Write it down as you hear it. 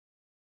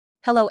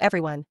Hello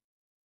everyone.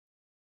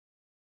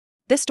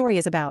 This story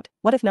is about,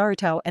 what if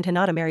Naruto and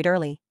Hinata married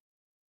early?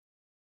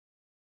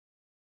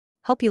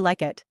 Hope you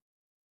like it.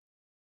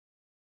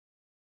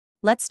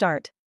 Let's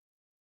start.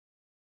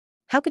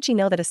 How could she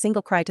know that a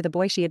single cry to the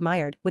boy she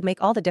admired would make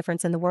all the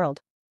difference in the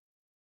world?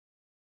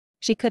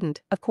 She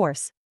couldn't, of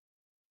course.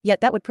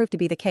 Yet that would prove to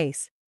be the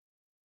case.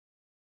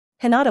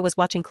 Hinata was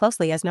watching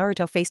closely as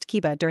Naruto faced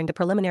Kiba during the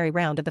preliminary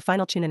round of the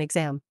final chunin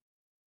exam.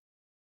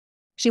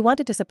 She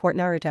wanted to support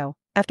Naruto.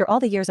 After all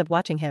the years of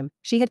watching him,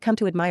 she had come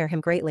to admire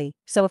him greatly,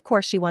 so of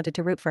course she wanted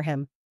to root for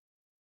him.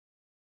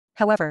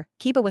 However,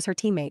 Kiba was her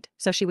teammate,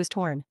 so she was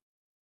torn.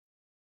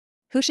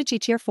 Who should she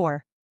cheer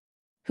for?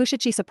 Who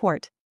should she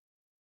support?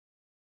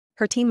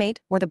 Her teammate,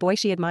 or the boy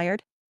she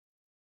admired?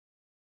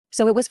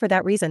 So it was for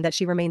that reason that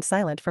she remained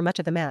silent for much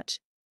of the match.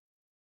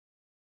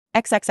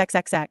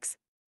 XXXXX.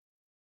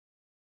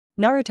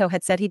 Naruto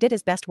had said he did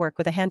his best work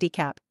with a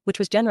handicap, which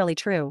was generally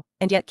true,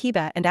 and yet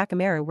Kiba and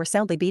Akamaru were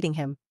soundly beating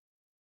him.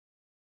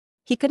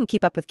 He couldn't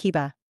keep up with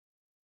Kiba.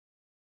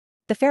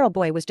 The feral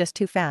boy was just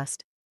too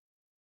fast.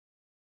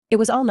 It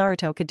was all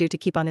Naruto could do to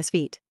keep on his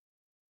feet.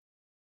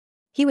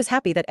 He was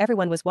happy that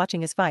everyone was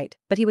watching his fight,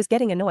 but he was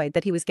getting annoyed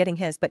that he was getting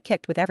his butt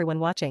kicked with everyone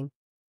watching.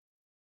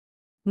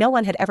 No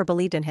one had ever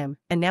believed in him,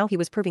 and now he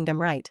was proving them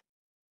right.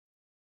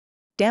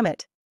 Damn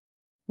it.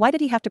 Why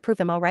did he have to prove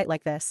them all right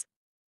like this?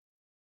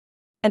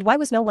 And why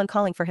was no one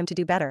calling for him to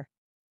do better?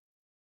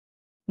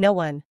 No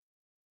one.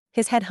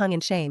 His head hung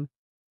in shame.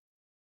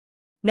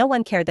 No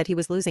one cared that he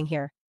was losing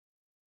here.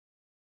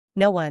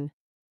 No one.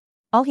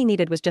 All he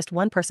needed was just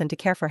one person to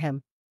care for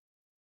him.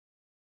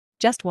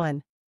 Just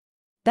one.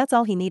 That's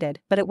all he needed,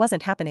 but it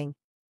wasn't happening.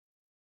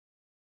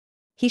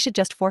 He should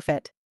just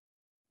forfeit.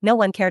 No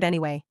one cared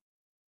anyway.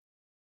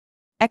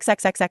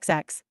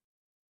 XXXXX.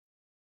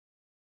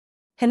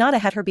 Hinata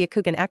had her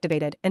Byakugan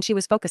activated and she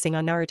was focusing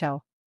on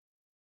Naruto.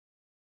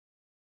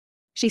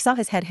 She saw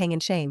his head hang in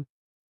shame.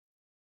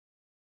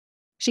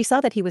 She saw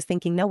that he was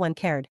thinking no one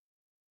cared.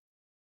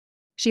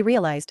 She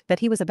realized that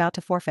he was about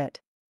to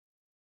forfeit.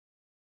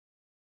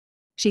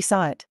 She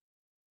saw it.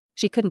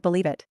 She couldn't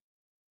believe it.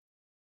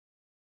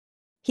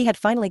 He had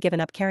finally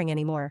given up caring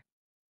anymore.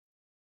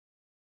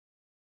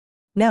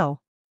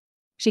 No.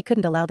 She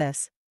couldn't allow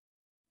this.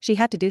 She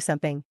had to do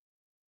something.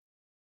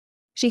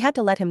 She had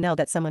to let him know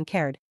that someone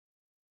cared.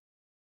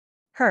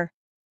 Her.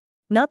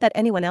 Not that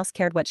anyone else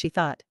cared what she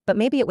thought, but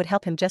maybe it would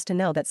help him just to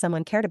know that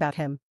someone cared about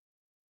him.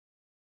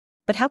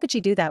 But how could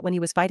she do that when he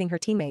was fighting her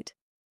teammate?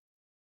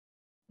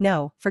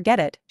 No, forget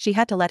it, she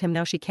had to let him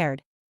know she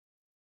cared.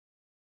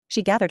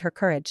 She gathered her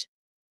courage.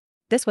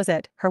 This was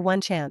it, her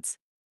one chance.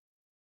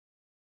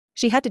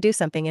 She had to do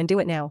something and do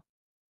it now.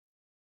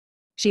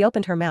 She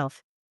opened her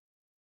mouth.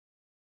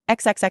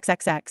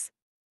 XXXXX.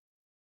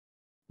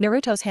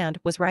 Naruto's hand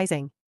was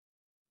rising.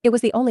 It was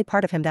the only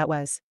part of him that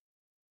was.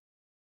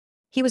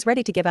 He was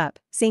ready to give up,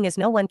 seeing as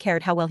no one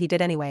cared how well he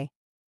did anyway.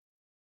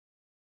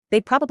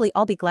 They'd probably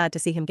all be glad to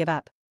see him give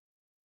up.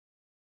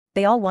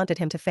 They all wanted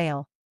him to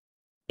fail.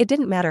 It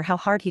didn't matter how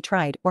hard he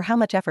tried or how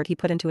much effort he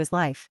put into his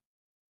life.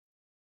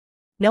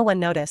 No one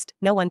noticed,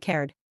 no one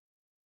cared.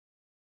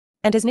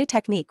 And his new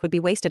technique would be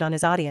wasted on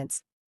his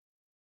audience.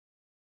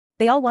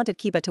 They all wanted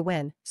Kiba to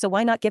win, so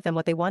why not give them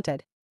what they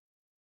wanted?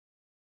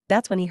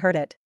 That's when he heard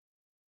it.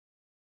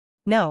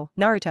 No,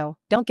 Naruto,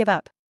 don't give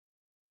up.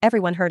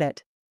 Everyone heard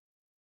it.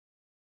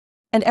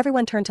 And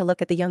everyone turned to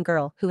look at the young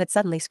girl who had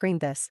suddenly screamed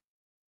this.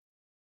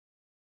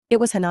 It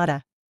was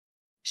Hinata.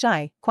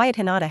 Shy, quiet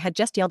Hinata had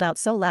just yelled out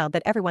so loud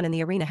that everyone in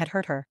the arena had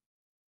heard her.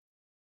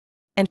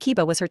 And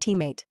Kiba was her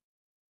teammate.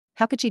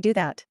 How could she do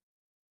that?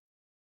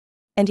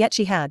 And yet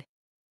she had.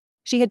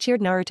 She had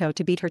cheered Naruto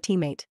to beat her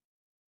teammate.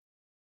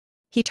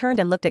 He turned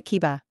and looked at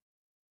Kiba.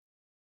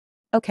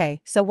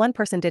 Okay, so one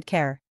person did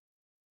care.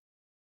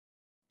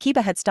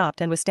 Kiba had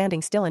stopped and was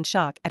standing still in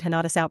shock at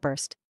Hinata's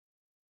outburst.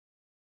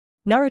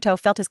 Naruto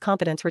felt his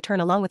confidence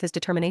return along with his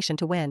determination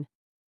to win.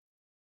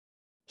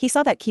 He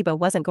saw that Kiba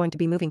wasn't going to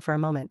be moving for a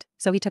moment,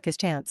 so he took his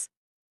chance.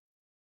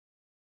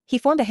 He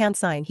formed a hand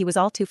sign he was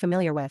all too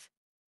familiar with.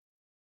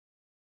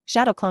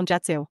 Shadow Clone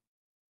Jutsu.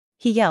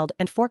 He yelled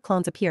and 4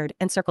 clones appeared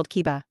and circled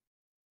Kiba.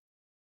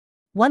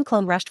 One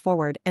clone rushed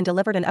forward and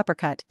delivered an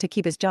uppercut to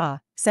Kiba's jaw,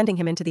 sending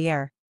him into the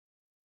air.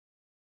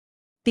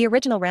 The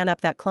original ran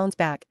up that clone's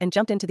back and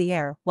jumped into the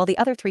air while the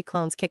other 3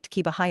 clones kicked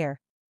Kiba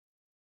higher.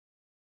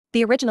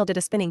 The original did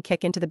a spinning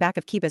kick into the back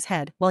of Kiba's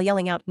head while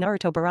yelling out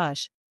Naruto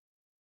Barrage.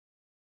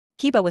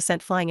 Kiba was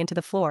sent flying into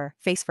the floor,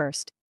 face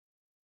first.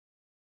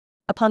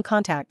 Upon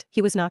contact,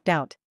 he was knocked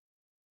out.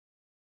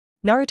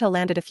 Naruto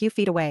landed a few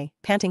feet away,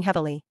 panting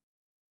heavily.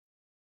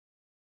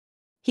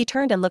 He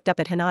turned and looked up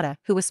at Hinata,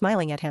 who was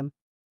smiling at him.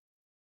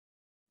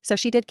 So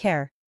she did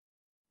care.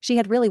 She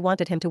had really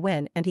wanted him to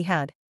win, and he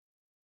had.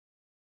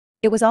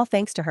 It was all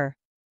thanks to her.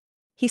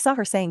 He saw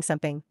her saying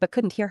something, but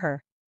couldn't hear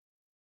her.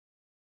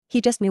 He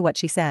just knew what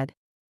she said.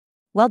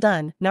 Well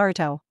done,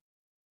 Naruto.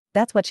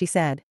 That's what she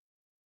said.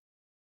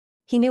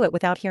 He knew it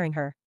without hearing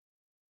her.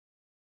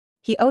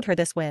 He owed her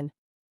this win.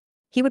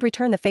 He would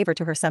return the favor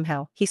to her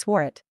somehow, he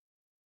swore it.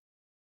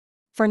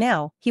 For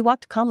now, he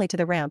walked calmly to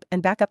the ramp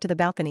and back up to the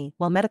balcony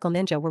while medical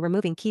ninja were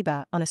removing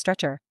Kiba on a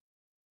stretcher.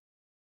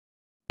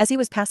 As he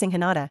was passing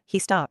Hinata, he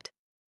stopped.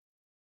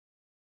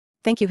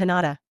 "Thank you,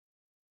 Hinata."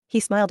 He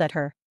smiled at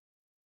her.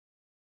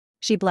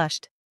 She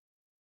blushed.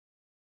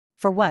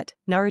 "For what,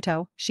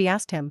 Naruto?" she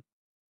asked him.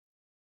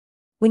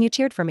 "When you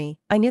cheered for me,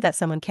 I knew that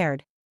someone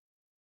cared.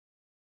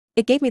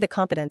 It gave me the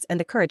confidence and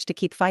the courage to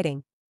keep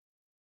fighting.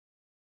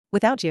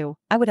 Without you,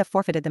 I would have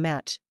forfeited the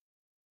match.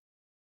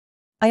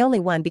 I only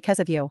won because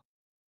of you.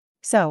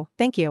 So,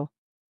 thank you."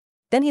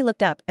 Then he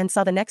looked up and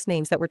saw the next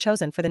names that were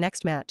chosen for the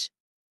next match.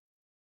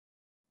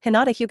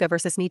 Hinata Hyuga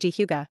versus Neji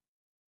Hyuga.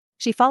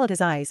 She followed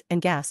his eyes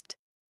and gasped.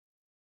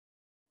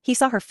 He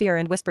saw her fear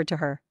and whispered to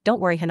her, "Don't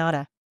worry,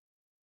 Hinata.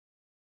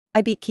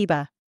 I beat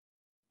Kiba.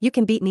 You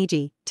can beat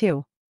Neji,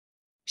 too."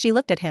 She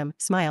looked at him,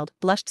 smiled,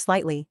 blushed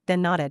slightly,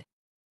 then nodded.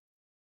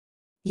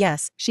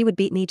 Yes, she would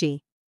beat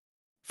Neji.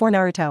 For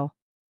Naruto.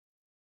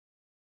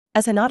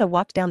 As Hinata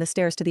walked down the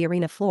stairs to the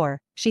arena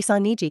floor, she saw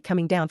Neji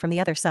coming down from the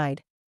other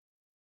side.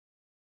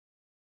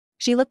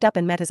 She looked up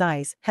and met his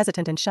eyes,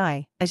 hesitant and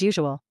shy, as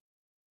usual.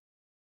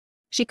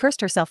 She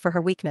cursed herself for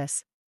her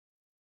weakness.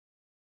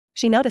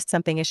 She noticed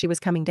something as she was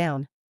coming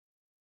down.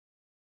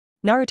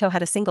 Naruto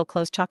had a single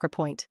closed chakra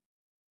point.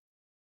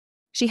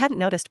 She hadn't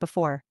noticed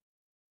before.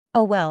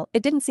 Oh well,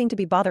 it didn't seem to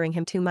be bothering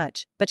him too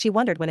much, but she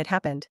wondered when it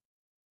happened.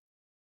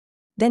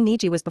 Then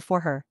Neji was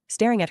before her,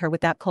 staring at her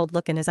with that cold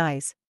look in his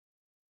eyes.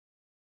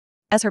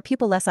 As her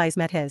pupil-less eyes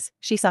met his,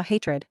 she saw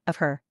hatred, of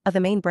her, of the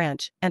main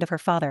branch, and of her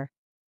father.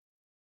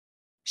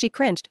 She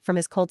cringed from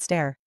his cold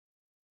stare.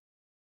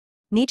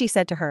 Neji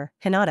said to her,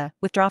 "Hinata,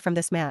 withdraw from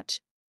this match.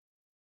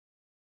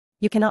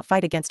 You cannot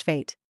fight against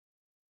fate.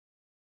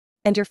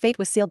 And your fate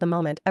was sealed the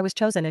moment I was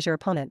chosen as your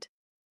opponent.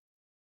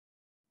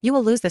 You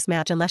will lose this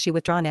match unless you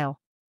withdraw now."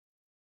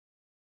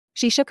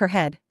 She shook her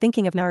head,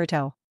 thinking of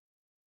Naruto.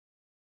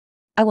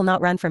 "I will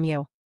not run from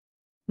you.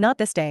 Not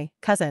this day,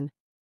 cousin."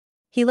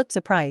 He looked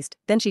surprised,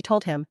 then she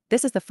told him,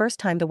 "This is the first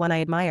time the one I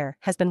admire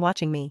has been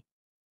watching me.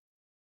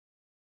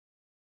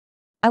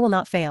 I will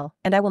not fail,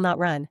 and I will not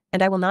run,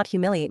 and I will not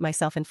humiliate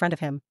myself in front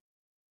of him.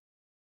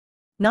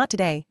 Not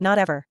today, not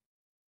ever.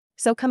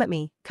 So come at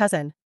me,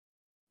 cousin."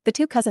 The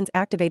two cousins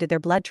activated their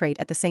blood trait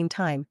at the same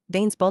time,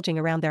 veins bulging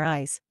around their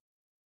eyes.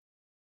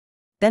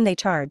 Then they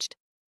charged.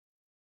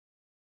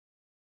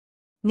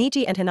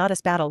 Neji and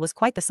Hinata's battle was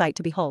quite the sight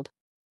to behold.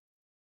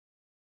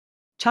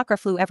 Chakra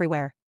flew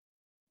everywhere.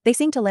 They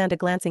seemed to land a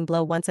glancing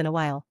blow once in a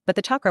while, but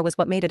the chakra was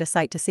what made it a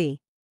sight to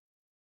see.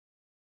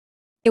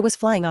 It was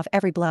flying off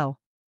every blow.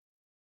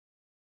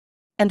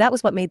 And that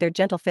was what made their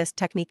gentle fist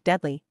technique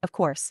deadly, of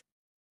course.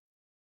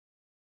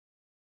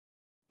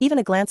 Even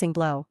a glancing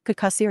blow could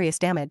cause serious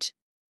damage.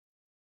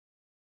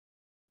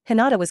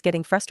 Hinata was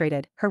getting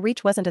frustrated, her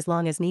reach wasn't as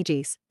long as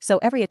Neji's, so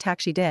every attack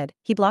she did,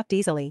 he blocked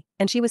easily,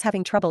 and she was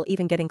having trouble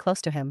even getting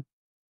close to him.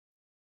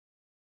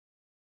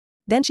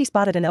 Then she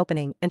spotted an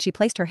opening and she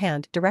placed her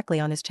hand directly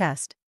on his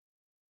chest.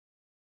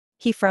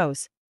 He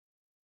froze.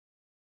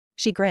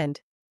 She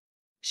grinned.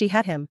 She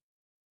had him.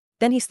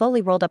 Then he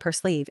slowly rolled up her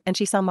sleeve and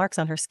she saw marks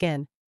on her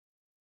skin.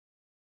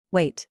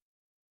 Wait.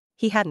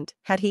 He hadn't,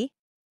 had he?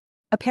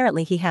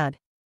 Apparently he had.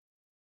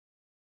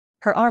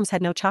 Her arms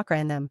had no chakra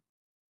in them.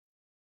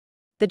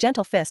 The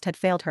gentle fist had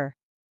failed her.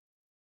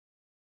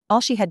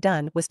 All she had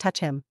done was touch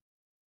him.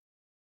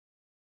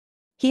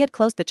 He had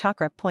closed the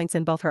chakra points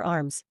in both her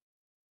arms.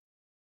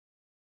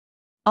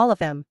 All of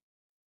them.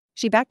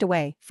 She backed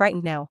away,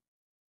 frightened now.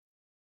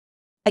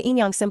 A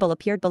yin-yang symbol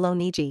appeared below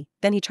Neji,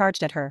 then he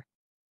charged at her.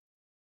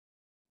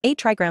 8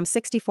 trigrams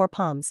 64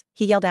 palms,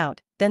 he yelled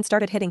out, then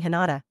started hitting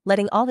Hinata,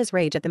 letting all his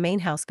rage at the main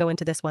house go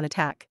into this one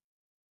attack.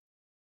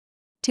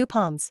 2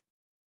 palms.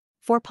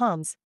 4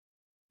 palms.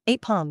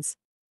 8 palms.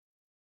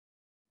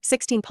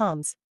 16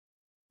 palms.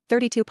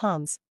 32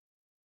 palms.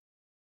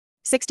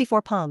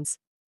 64 palms.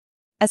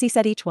 As he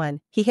said each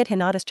one, he hit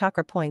Hinata's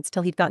chakra points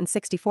till he'd gotten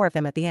 64 of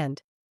them at the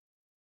end.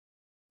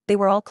 They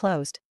were all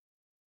closed.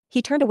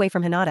 He turned away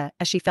from Hinata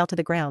as she fell to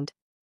the ground.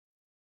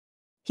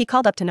 He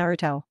called up to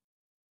Naruto.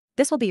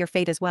 "This will be your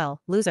fate as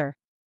well, loser."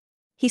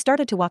 He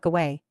started to walk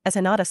away, as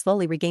Hinata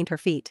slowly regained her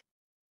feet.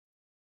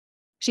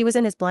 She was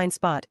in his blind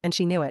spot and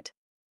she knew it.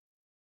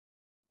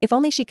 If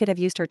only she could have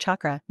used her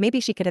chakra, maybe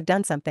she could have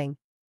done something.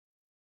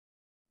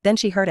 Then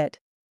she heard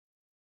it.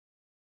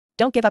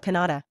 "Don't give up,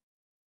 Hinata.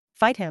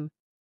 Fight him."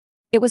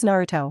 It was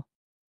Naruto.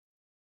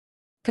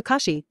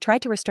 Kakashi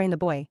tried to restrain the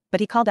boy,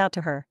 but he called out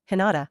to her,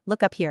 "Hinata,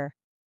 look up here."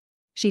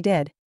 She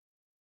did.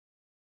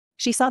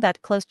 She saw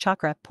that closed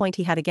chakra point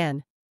he had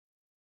again.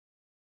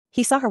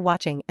 He saw her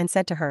watching and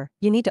said to her,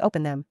 "You need to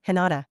open them,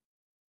 Hinata.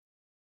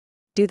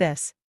 Do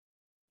this."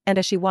 And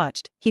as she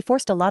watched, he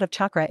forced a lot of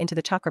chakra into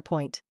the chakra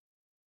point.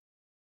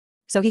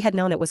 So he had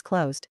known it was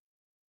closed.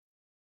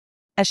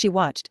 As she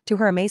watched, to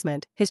her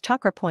amazement, his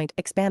chakra point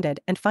expanded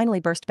and finally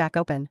burst back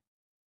open.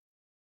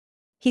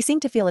 He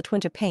seemed to feel a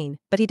twinge of pain,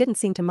 but he didn't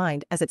seem to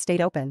mind as it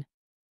stayed open.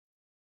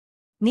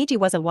 Neji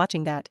wasn't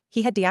watching that,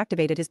 he had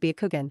deactivated his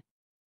Byakugan.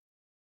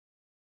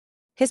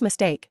 His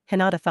mistake,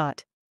 Hinata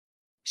thought.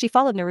 She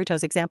followed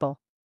Naruto's example.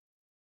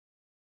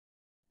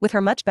 With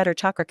her much better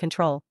chakra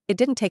control, it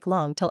didn't take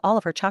long till all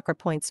of her chakra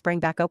points sprang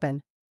back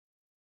open.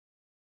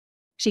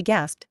 She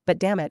gasped, but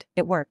damn it,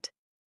 it worked.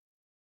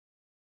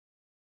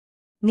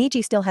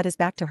 Niji still had his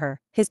back to her,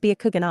 his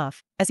Byakugan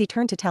off, as he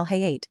turned to tell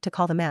Hayate to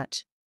call the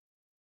match.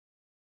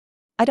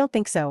 I don't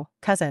think so,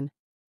 cousin.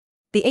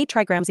 The 8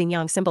 trigrams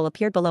yin-yang symbol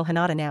appeared below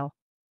Hinata now.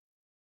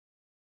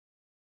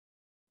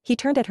 He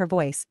turned at her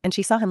voice, and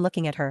she saw him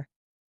looking at her.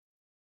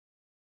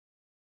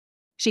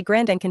 She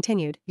grinned and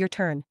continued, your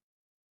turn.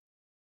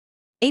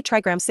 8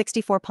 trigrams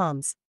 64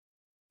 palms.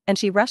 And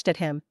she rushed at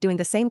him, doing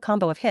the same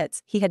combo of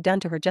hits he had done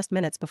to her just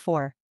minutes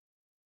before.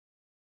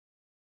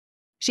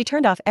 She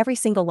turned off every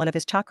single one of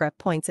his chakra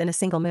points in a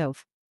single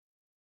move.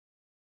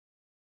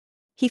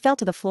 He fell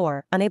to the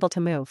floor, unable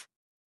to move.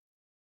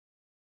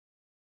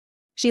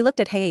 She looked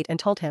at Hayate and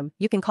told him,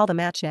 you can call the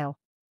match now.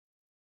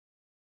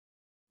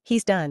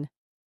 He's done.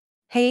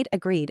 Hayate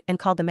agreed and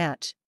called the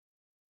match.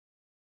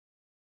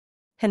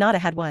 Hinata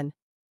had won.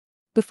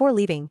 Before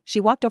leaving, she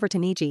walked over to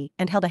Niji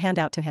and held a hand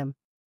out to him.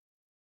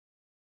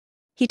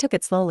 He took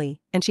it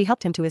slowly, and she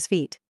helped him to his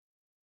feet.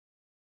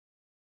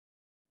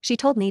 She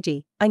told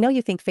Niji, I know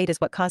you think fate is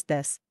what caused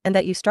this, and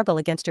that you struggle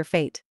against your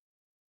fate.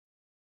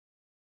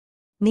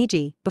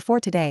 Niji, before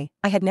today,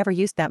 I had never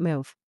used that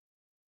move.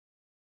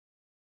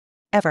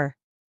 Ever.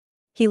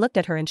 He looked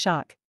at her in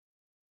shock.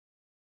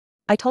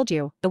 I told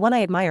you, the one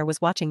I admire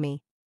was watching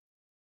me.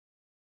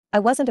 I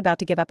wasn't about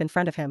to give up in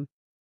front of him.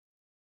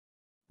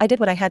 I did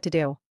what I had to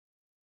do.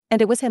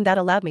 And it was him that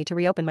allowed me to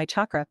reopen my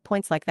chakra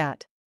points like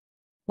that.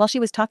 While she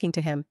was talking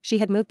to him, she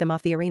had moved them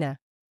off the arena.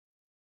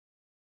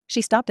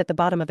 She stopped at the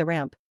bottom of the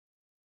ramp.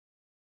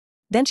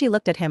 Then she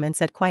looked at him and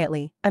said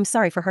quietly, I'm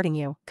sorry for hurting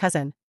you,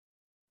 cousin.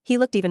 He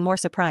looked even more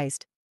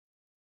surprised.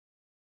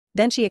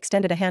 Then she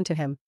extended a hand to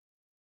him.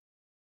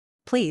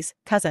 Please,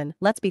 cousin,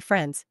 let's be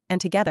friends,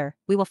 and together,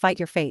 we will fight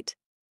your fate.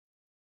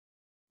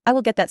 I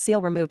will get that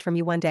seal removed from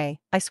you one day,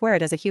 I swear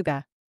it as a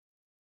Hyuga.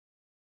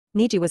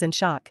 Niji was in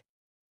shock.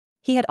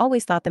 He had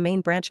always thought the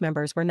main branch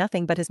members were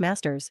nothing but his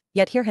masters,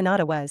 yet here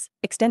Hinata was,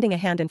 extending a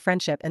hand in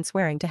friendship and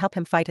swearing to help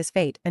him fight his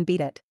fate and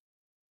beat it.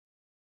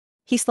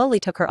 He slowly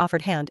took her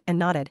offered hand and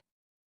nodded.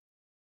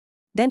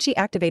 Then she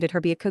activated her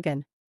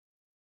Byakugan.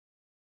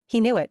 He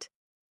knew it.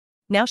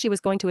 Now she was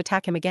going to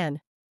attack him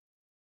again.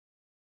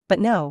 But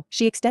no,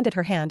 she extended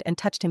her hand and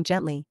touched him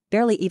gently,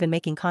 barely even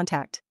making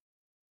contact.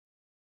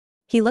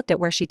 He looked at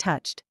where she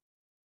touched.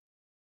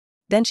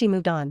 Then she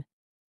moved on.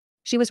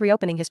 She was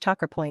reopening his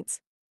chakra points.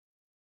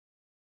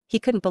 He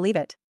couldn't believe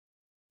it.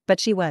 But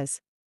she was.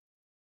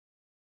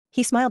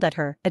 He smiled at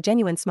her, a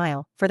genuine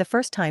smile, for the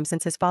first time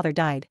since his father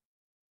died.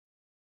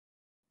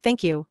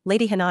 Thank you,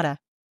 Lady Hinata.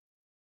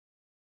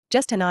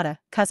 Just Hinata,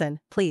 cousin,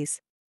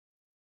 please.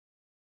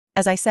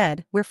 As I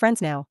said, we're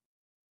friends now.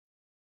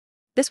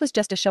 This was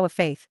just a show of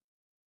faith.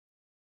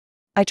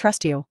 I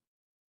trust you.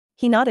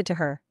 He nodded to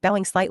her,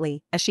 bowing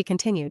slightly, as she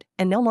continued,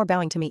 and no more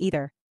bowing to me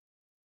either.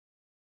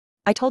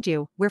 I told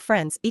you, we're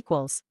friends,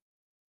 equals.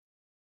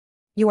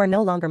 You are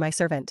no longer my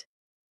servant.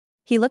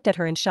 He looked at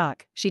her in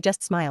shock, she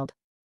just smiled.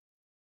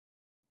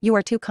 You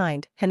are too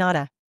kind,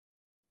 Hinata.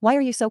 Why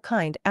are you so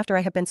kind after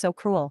I have been so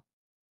cruel?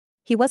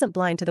 He wasn't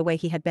blind to the way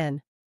he had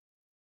been.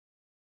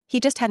 He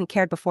just hadn't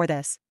cared before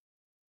this.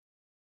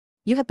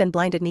 You have been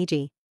blinded,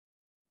 Niji.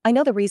 I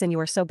know the reason you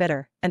are so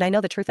bitter, and I know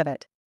the truth of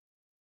it.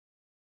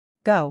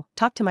 Go,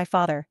 talk to my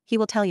father, he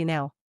will tell you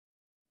now.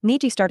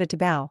 Niji started to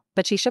bow,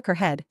 but she shook her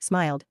head,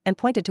 smiled, and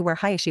pointed to where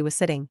Hayashi was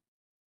sitting.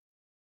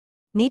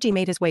 Niji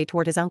made his way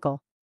toward his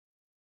uncle.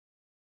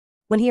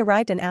 When he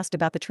arrived and asked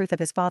about the truth of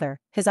his father,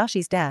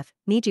 Hisashi's death,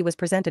 Niji was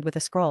presented with a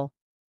scroll.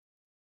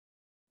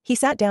 He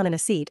sat down in a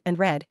seat and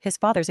read his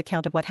father's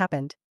account of what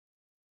happened.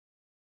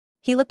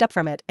 He looked up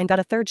from it and got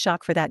a third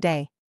shock for that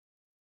day.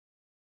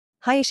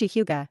 Hayashi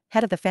Hyuga,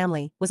 head of the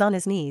family, was on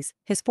his knees,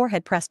 his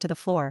forehead pressed to the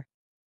floor.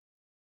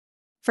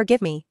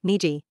 Forgive me,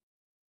 Niji.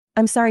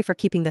 I'm sorry for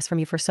keeping this from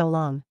you for so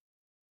long.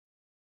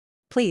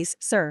 Please,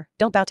 sir,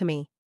 don't bow to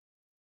me.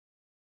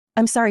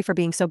 I'm sorry for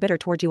being so bitter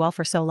toward you all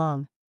for so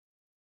long.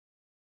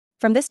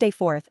 From this day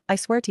forth, I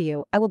swear to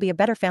you, I will be a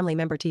better family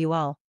member to you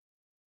all.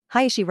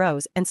 Hayashi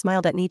rose and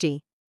smiled at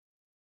Niji.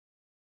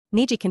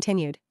 Niji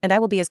continued, and I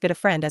will be as good a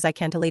friend as I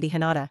can to Lady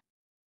Hinata.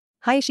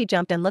 Hayashi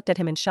jumped and looked at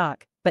him in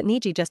shock, but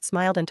Niji just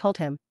smiled and told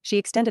him, she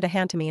extended a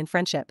hand to me in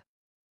friendship.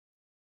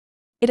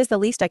 It is the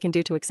least I can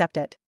do to accept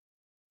it.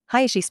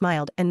 Hayashi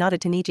smiled and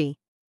nodded to Niji.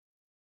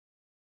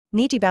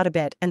 Niji bowed a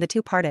bit and the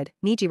two parted,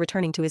 Niji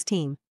returning to his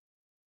team.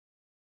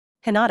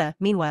 Hinata,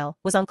 meanwhile,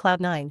 was on cloud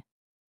 9.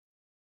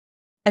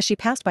 As she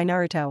passed by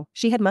Naruto,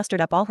 she had mustered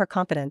up all her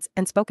confidence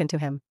and spoken to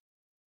him.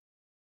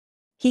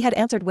 He had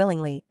answered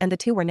willingly and the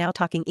two were now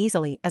talking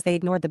easily as they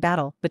ignored the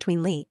battle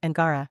between Lee and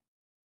Gaara.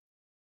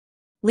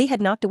 Lee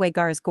had knocked away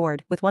Gaara's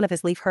gourd with one of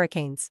his leaf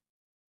hurricanes.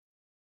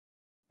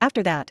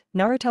 After that,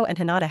 Naruto and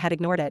Hinata had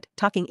ignored it,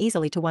 talking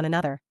easily to one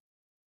another.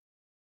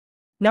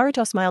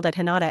 Naruto smiled at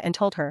Hinata and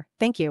told her,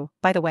 thank you,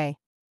 by the way.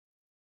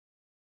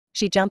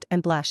 She jumped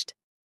and blushed.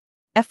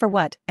 F for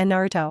what, and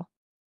Naruto?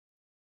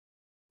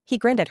 He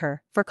grinned at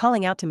her, for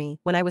calling out to me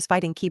when I was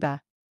fighting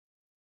Kiba.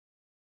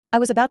 I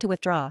was about to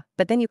withdraw,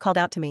 but then you called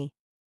out to me.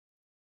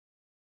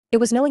 It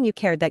was knowing you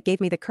cared that gave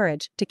me the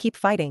courage to keep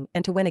fighting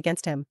and to win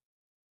against him.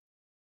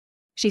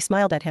 She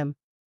smiled at him.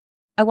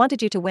 I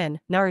wanted you to win,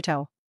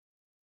 Naruto.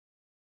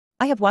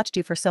 I have watched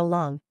you for so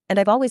long, and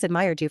I've always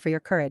admired you for your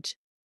courage.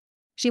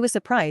 She was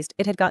surprised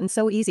it had gotten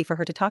so easy for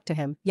her to talk to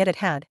him, yet it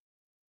had.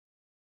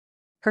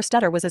 Her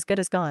stutter was as good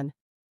as gone.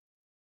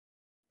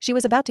 She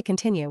was about to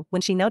continue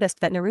when she noticed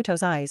that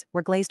Naruto's eyes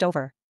were glazed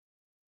over.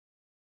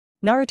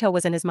 Naruto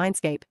was in his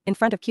mindscape, in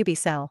front of Kyuubi's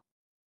cell.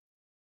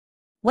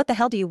 What the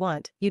hell do you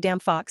want, you damn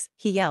fox,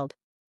 he yelled.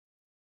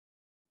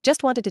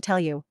 Just wanted to tell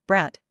you,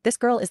 brat, this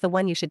girl is the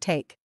one you should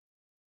take.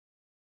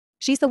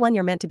 She's the one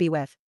you're meant to be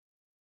with.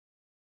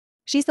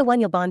 She's the one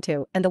you'll bond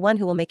to and the one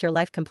who will make your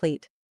life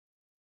complete.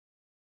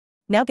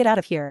 Now get out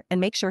of here and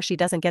make sure she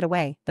doesn't get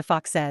away, the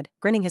fox said,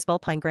 grinning his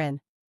vulpine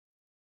grin.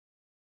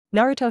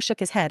 Naruto shook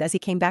his head as he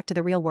came back to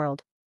the real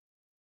world.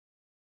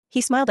 He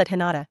smiled at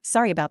Hinata,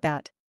 sorry about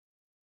that.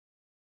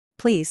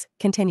 Please,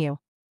 continue.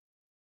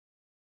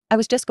 I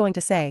was just going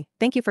to say,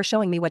 thank you for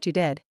showing me what you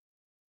did.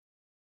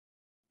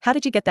 How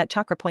did you get that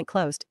chakra point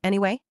closed,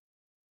 anyway?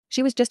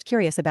 She was just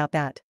curious about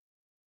that.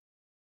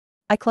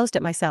 I closed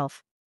it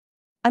myself.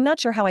 I'm not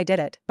sure how I did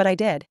it, but I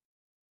did.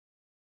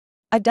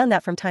 I've done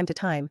that from time to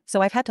time,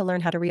 so I've had to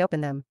learn how to reopen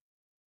them.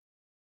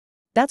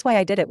 That's why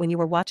I did it when you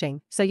were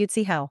watching, so you'd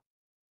see how.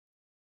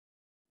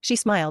 She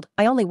smiled,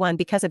 I only won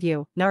because of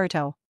you,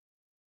 Naruto.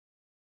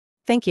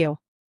 Thank you.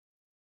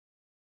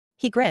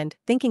 He grinned,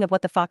 thinking of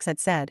what the fox had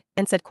said,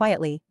 and said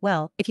quietly,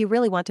 well, if you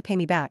really want to pay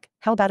me back,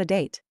 how about a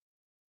date?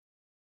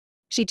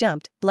 She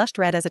jumped, blushed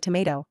red as a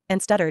tomato,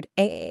 and stuttered,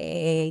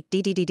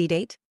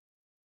 date?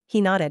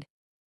 He nodded.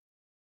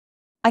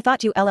 I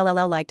thought you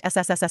LLLL liked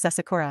SSSSS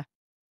Sakura.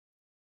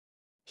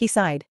 He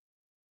sighed.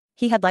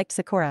 He had liked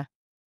Sakura.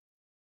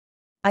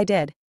 I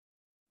did.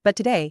 But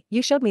today,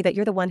 you showed me that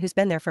you're the one who's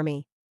been there for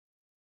me.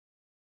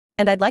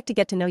 And I'd like to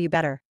get to know you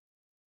better.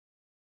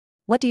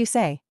 What do you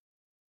say?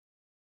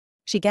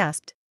 She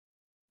gasped.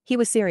 He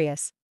was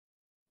serious.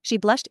 She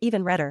blushed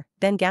even redder,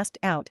 then gasped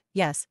out,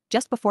 yes,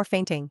 just before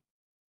fainting.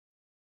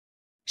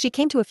 She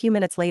came to a few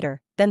minutes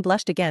later, then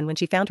blushed again when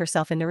she found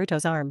herself in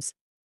Naruto's arms.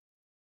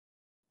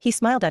 He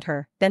smiled at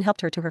her, then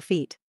helped her to her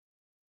feet.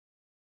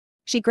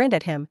 She grinned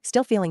at him,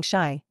 still feeling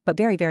shy, but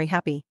very, very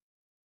happy.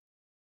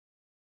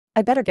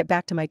 I better get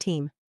back to my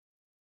team.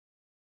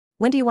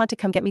 When do you want to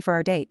come get me for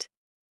our date?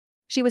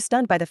 She was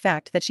stunned by the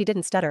fact that she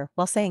didn't stutter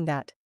while saying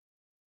that.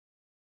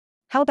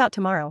 How about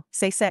tomorrow,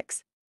 say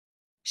 6?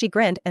 She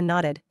grinned and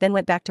nodded, then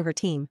went back to her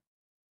team.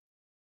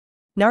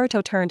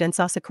 Naruto turned and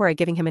saw Sakura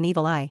giving him an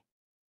evil eye.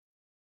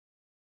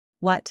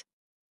 What?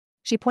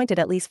 She pointed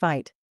at Lee's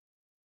fight.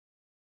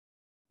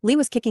 Lee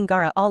was kicking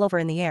Gaara all over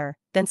in the air,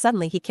 then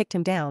suddenly he kicked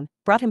him down,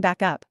 brought him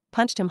back up,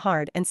 punched him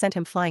hard and sent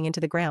him flying into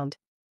the ground.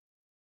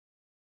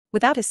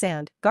 Without his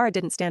sand, Gaara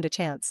didn't stand a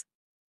chance.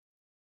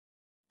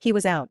 He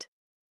was out.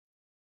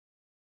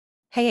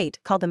 Hey 8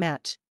 called the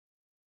match.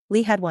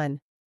 Lee had won.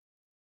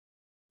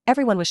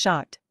 Everyone was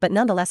shocked, but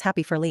nonetheless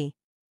happy for Lee.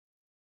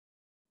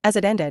 As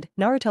it ended,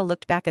 Naruto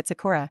looked back at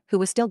Sakura, who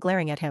was still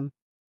glaring at him.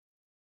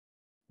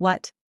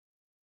 What?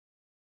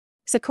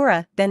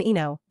 Sakura, then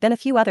Ino, then a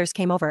few others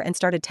came over and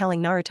started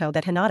telling Naruto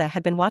that Hinata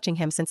had been watching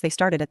him since they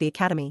started at the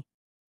academy.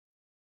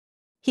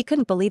 He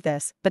couldn't believe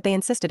this, but they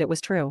insisted it was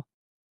true.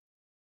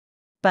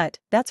 But,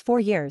 that's 4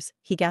 years,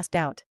 he gasped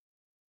out.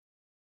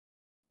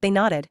 They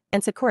nodded,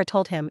 and Sakura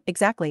told him,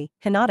 exactly,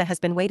 Hinata has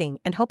been waiting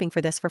and hoping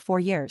for this for 4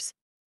 years.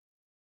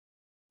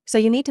 So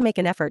you need to make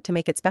an effort to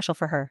make it special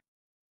for her.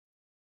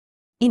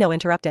 Ino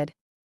interrupted.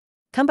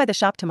 Come by the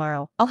shop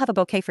tomorrow, I'll have a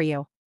bouquet for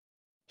you.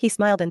 He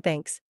smiled in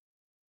thanks.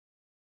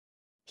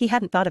 He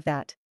hadn't thought of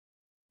that.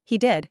 He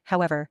did,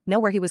 however, know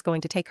where he was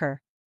going to take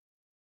her.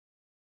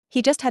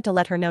 He just had to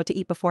let her know to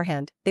eat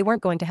beforehand, they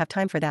weren't going to have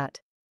time for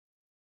that.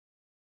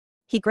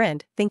 He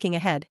grinned, thinking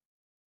ahead.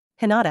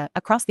 Hinata,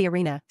 across the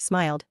arena,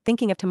 smiled,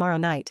 thinking of tomorrow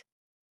night.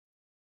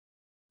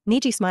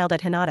 Niji smiled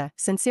at Hinata,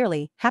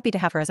 sincerely, happy to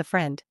have her as a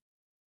friend.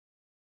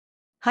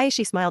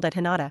 Hayashi smiled at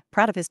Hinata,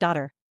 proud of his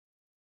daughter.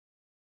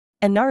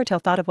 And Naruto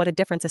thought of what a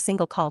difference a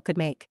single call could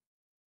make.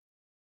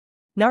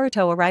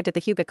 Naruto arrived at the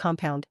Hyuga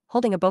compound,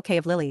 holding a bouquet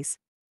of lilies.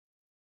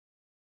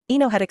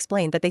 Ino had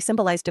explained that they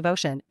symbolized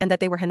devotion and that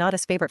they were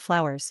Hinata's favorite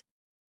flowers.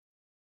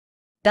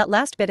 That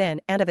last bit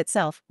in and of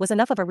itself was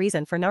enough of a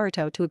reason for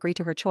Naruto to agree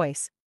to her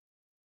choice.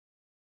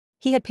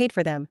 He had paid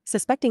for them,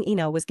 suspecting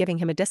Ino was giving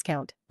him a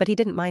discount, but he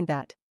didn't mind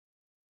that.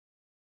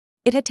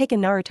 It had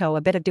taken Naruto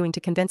a bit of doing to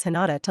convince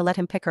Hinata to let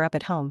him pick her up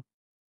at home.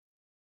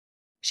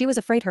 She was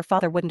afraid her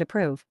father wouldn't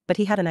approve, but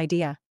he had an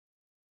idea.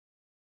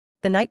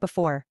 The night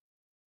before.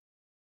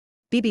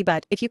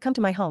 But if you come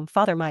to my home,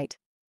 father might.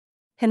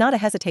 Hinata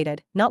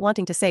hesitated, not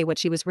wanting to say what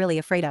she was really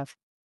afraid of.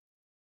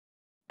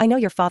 I know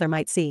your father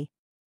might see.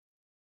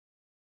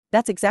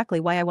 That's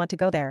exactly why I want to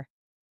go there.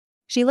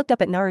 She looked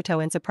up at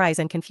Naruto in surprise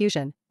and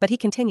confusion, but he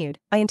continued,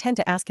 I intend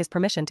to ask his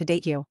permission to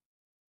date you.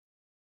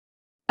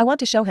 I want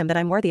to show him that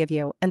I'm worthy of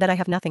you and that I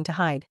have nothing to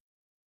hide.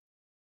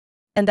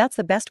 And that's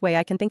the best way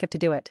I can think of to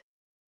do it.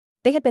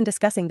 They had been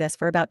discussing this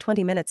for about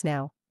 20 minutes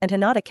now, and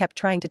Hinata kept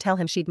trying to tell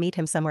him she'd meet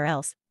him somewhere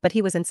else, but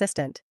he was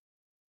insistent.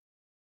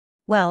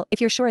 Well,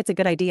 if you're sure it's a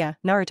good idea,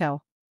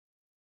 Naruto.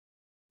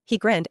 He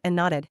grinned and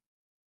nodded.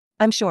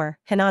 I'm sure,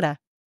 Hinata.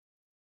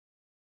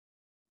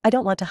 I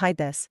don't want to hide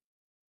this.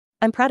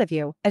 I'm proud of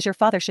you, as your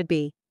father should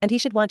be, and he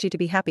should want you to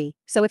be happy,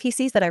 so if he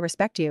sees that I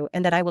respect you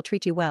and that I will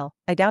treat you well,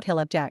 I doubt he'll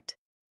object.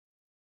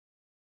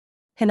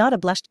 Hinata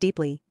blushed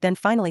deeply, then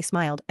finally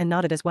smiled and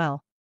nodded as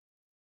well.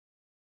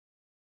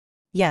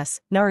 Yes,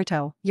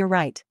 Naruto, you're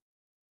right.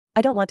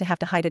 I don't want to have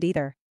to hide it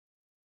either.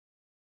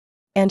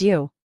 And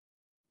you?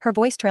 Her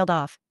voice trailed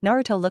off.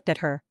 Naruto looked at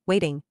her,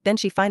 waiting, then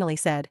she finally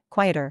said,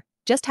 quieter,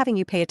 just having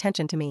you pay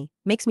attention to me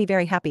makes me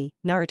very happy,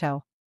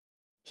 Naruto.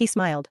 He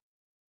smiled.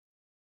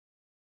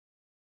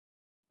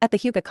 At the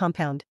Hyuga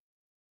compound.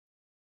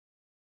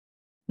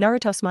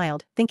 Naruto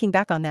smiled, thinking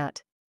back on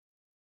that.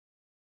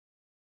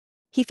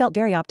 He felt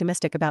very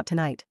optimistic about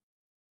tonight.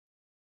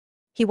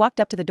 He walked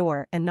up to the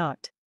door and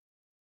knocked.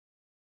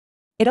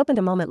 It opened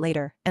a moment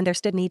later, and there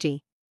stood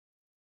Neji.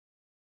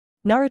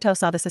 Naruto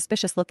saw the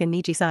suspicious look in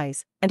Neji's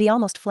eyes, and he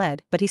almost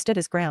fled, but he stood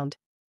his ground.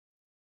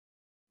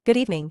 Good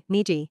evening,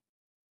 Neji.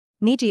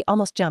 Neji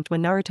almost jumped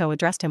when Naruto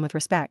addressed him with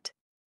respect.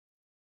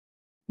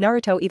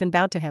 Naruto even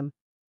bowed to him.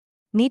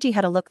 Neji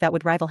had a look that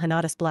would rival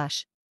Hinata's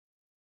blush.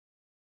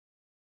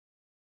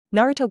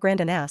 Naruto grinned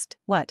and asked,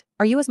 what,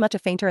 are you as much a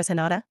fainter as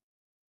Hinata?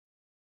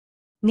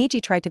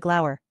 Neji tried to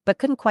glower, but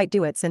couldn't quite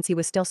do it since he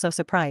was still so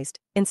surprised.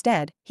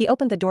 Instead, he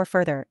opened the door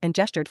further and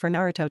gestured for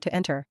Naruto to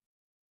enter.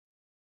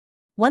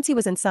 Once he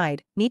was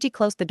inside, Neji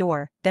closed the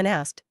door, then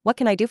asked, what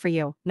can I do for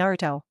you,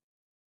 Naruto?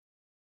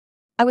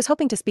 I was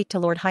hoping to speak to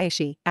Lord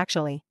Hayashi,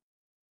 actually.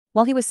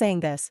 While he was saying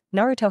this,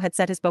 Naruto had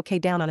set his bouquet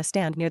down on a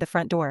stand near the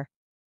front door.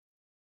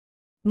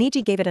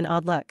 Neji gave it an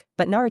odd look,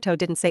 but Naruto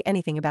didn't say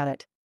anything about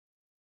it.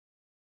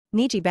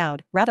 Neji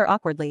bowed, rather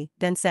awkwardly,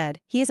 then said,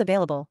 he is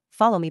available,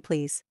 follow me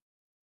please.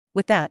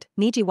 With that,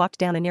 Neji walked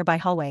down a nearby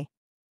hallway.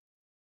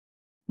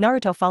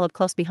 Naruto followed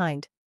close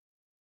behind.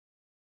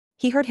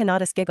 He heard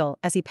Hinata's giggle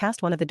as he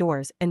passed one of the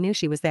doors and knew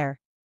she was there.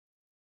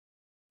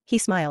 He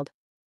smiled.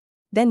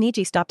 Then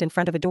Neji stopped in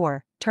front of a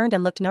door, turned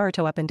and looked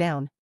Naruto up and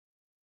down.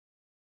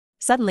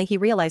 Suddenly he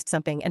realized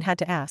something and had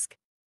to ask.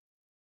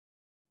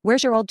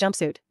 Where's your old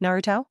jumpsuit,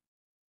 Naruto?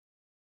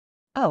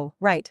 Oh,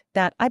 right,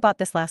 that, I bought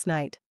this last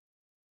night.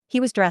 He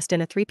was dressed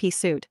in a three-piece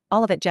suit,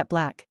 all of it jet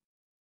black.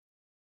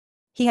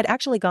 He had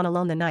actually gone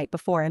alone the night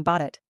before and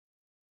bought it.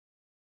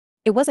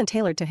 It wasn't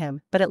tailored to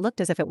him, but it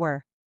looked as if it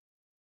were.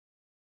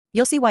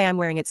 You'll see why I'm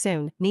wearing it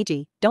soon,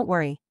 Neji, don't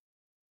worry.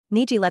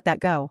 Neji let that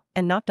go,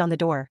 and knocked on the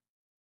door.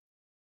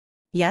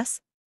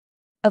 Yes?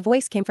 A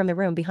voice came from the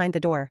room behind the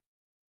door.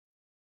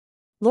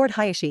 Lord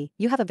Hayashi,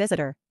 you have a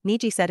visitor,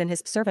 Neji said in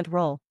his servant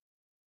role.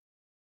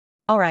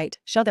 Alright,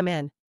 show them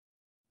in.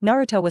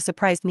 Naruto was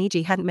surprised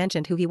Neji hadn't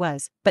mentioned who he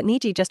was, but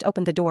Neji just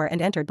opened the door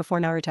and entered before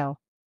Naruto.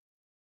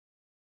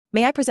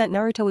 May I present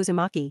Naruto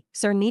Uzumaki,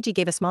 sir? Neji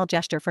gave a small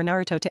gesture for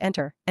Naruto to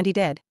enter, and he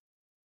did.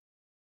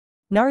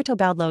 Naruto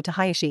bowed low to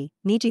Hayashi,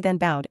 Neji then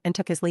bowed and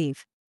took his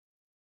leave.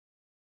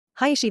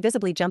 Hayashi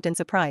visibly jumped in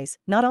surprise,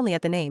 not only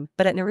at the name,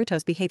 but at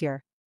Naruto's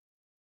behavior.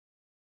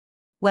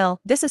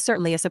 Well, this is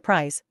certainly a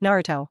surprise,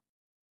 Naruto.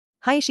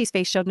 Hayashi's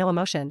face showed no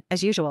emotion,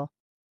 as usual.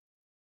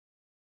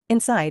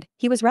 Inside,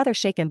 he was rather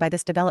shaken by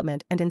this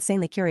development and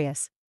insanely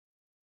curious.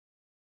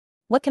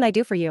 What can I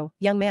do for you,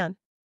 young man?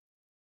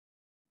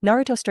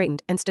 Naruto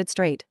straightened and stood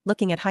straight,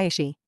 looking at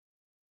Hayashi.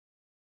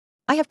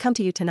 I have come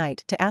to you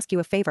tonight to ask you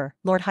a favor,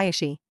 Lord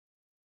Hayashi.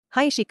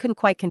 Hayashi couldn't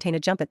quite contain a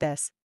jump at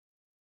this.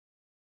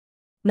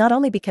 Not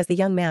only because the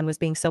young man was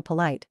being so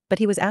polite, but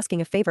he was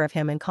asking a favor of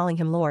him and calling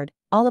him Lord,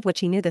 all of which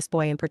he knew this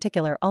boy in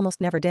particular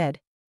almost never did.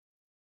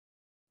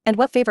 And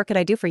what favor could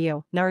I do for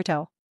you,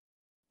 Naruto?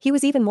 He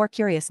was even more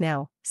curious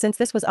now, since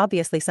this was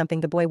obviously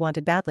something the boy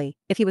wanted badly,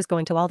 if he was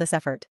going to all this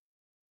effort.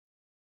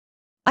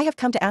 I have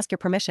come to ask your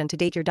permission to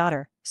date your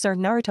daughter, sir.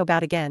 Naruto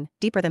bowed again,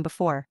 deeper than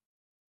before.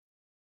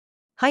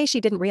 Hayashi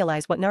didn't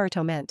realize what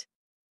Naruto meant.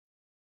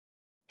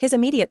 His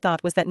immediate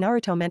thought was that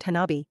Naruto meant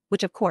Hanabi,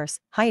 which of course,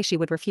 Hayashi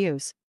would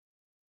refuse.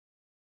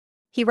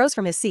 He rose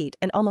from his seat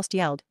and almost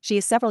yelled, she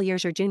is several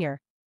years your junior.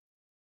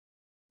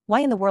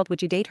 Why in the world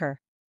would you date her?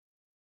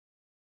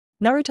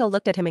 Naruto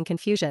looked at him in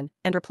confusion,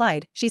 and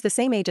replied, she's the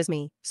same age as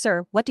me,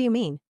 sir, what do you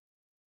mean?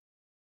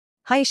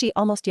 Hayashi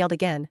almost yelled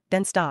again,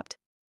 then stopped.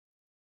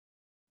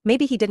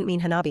 Maybe he didn't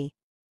mean Hanabi.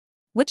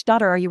 Which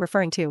daughter are you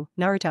referring to,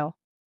 Naruto?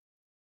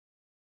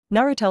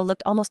 Naruto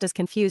looked almost as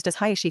confused as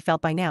Hayashi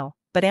felt by now,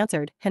 but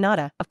answered,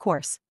 Hinata, of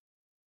course.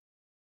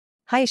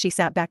 Hayashi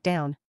sat back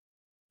down.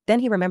 Then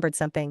he remembered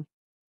something.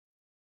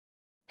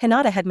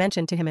 Hinata had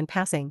mentioned to him in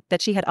passing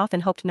that she had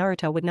often hoped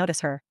Naruto would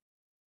notice her.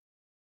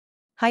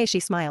 Hayashi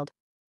smiled.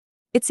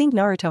 It seemed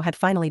Naruto had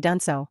finally done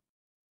so.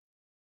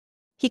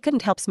 He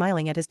couldn't help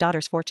smiling at his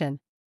daughter's fortune.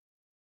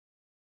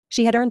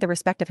 She had earned the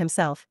respect of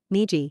himself,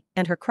 Neji,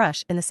 and her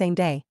crush in the same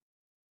day.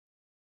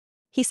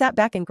 He sat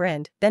back and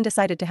grinned, then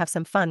decided to have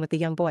some fun with the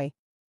young boy.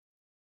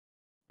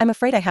 I'm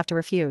afraid I have to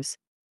refuse.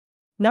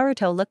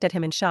 Naruto looked at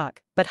him in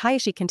shock, but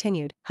Hayashi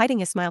continued, hiding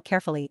his smile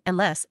carefully,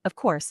 unless, of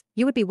course,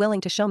 you would be willing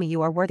to show me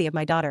you are worthy of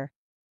my daughter.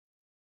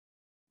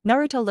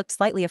 Naruto looked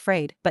slightly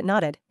afraid, but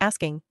nodded,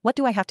 asking, what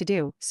do I have to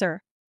do,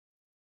 sir?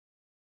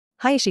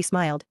 Hayashi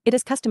smiled, it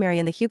is customary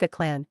in the Hyuga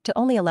clan to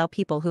only allow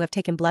people who have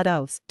taken blood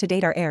oaths to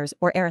date our heirs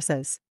or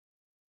heiresses.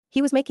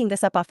 He was making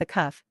this up off the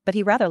cuff, but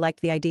he rather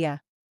liked the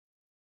idea.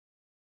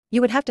 You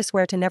would have to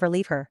swear to never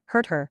leave her,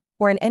 hurt her,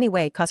 or in any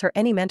way cause her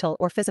any mental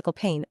or physical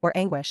pain or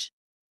anguish.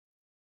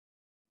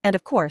 And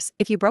of course,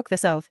 if you broke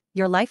this oath,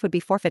 your life would be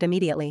forfeit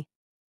immediately.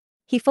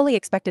 He fully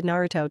expected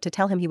Naruto to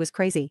tell him he was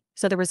crazy,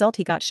 so the result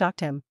he got shocked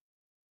him.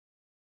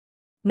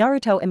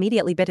 Naruto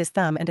immediately bit his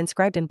thumb and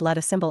inscribed in blood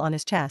a symbol on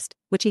his chest,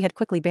 which he had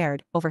quickly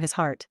bared, over his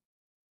heart.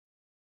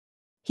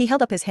 He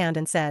held up his hand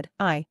and said,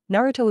 I,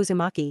 Naruto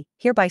Uzumaki,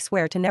 hereby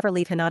swear to never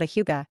leave Hinata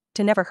Hyuga,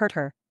 to never hurt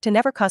her, to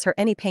never cause her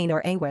any pain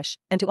or anguish,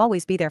 and to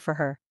always be there for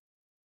her.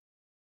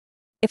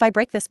 If I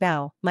break this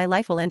vow, my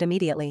life will end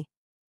immediately.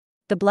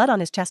 The blood on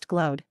his chest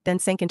glowed, then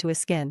sank into his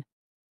skin.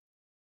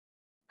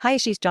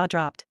 Hayashi's jaw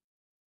dropped.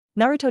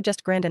 Naruto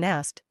just grinned and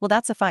asked, will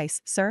that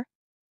suffice, sir?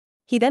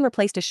 He then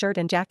replaced his shirt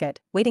and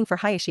jacket, waiting for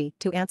Hayashi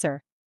to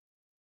answer.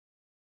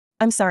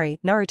 I'm sorry,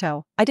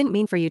 Naruto, I didn't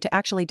mean for you to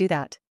actually do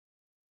that.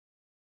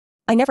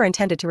 I never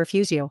intended to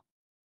refuse you.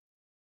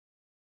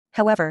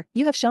 However,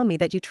 you have shown me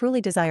that you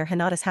truly desire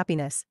Hinata's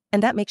happiness,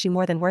 and that makes you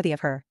more than worthy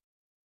of her.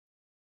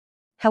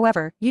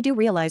 However, you do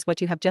realize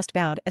what you have just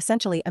vowed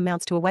essentially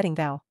amounts to a wedding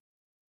vow.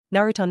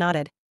 Naruto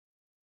nodded.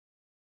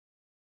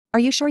 Are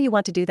you sure you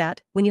want to do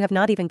that, when you have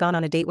not even gone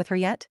on a date with her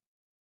yet?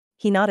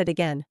 He nodded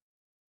again.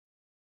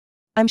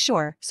 I'm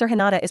sure, Sir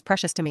Hinata is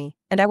precious to me,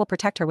 and I will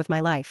protect her with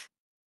my life.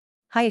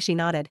 Hayashi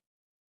nodded.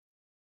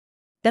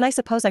 Then I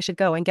suppose I should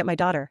go and get my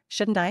daughter,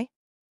 shouldn't I?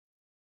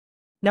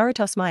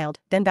 Naruto smiled,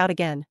 then bowed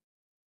again.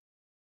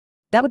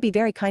 That would be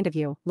very kind of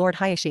you, Lord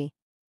Hayashi.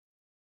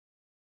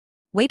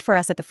 Wait for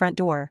us at the front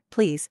door,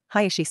 please,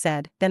 Hayashi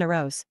said, then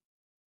arose.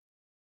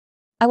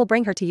 I will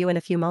bring her to you in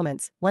a few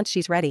moments, once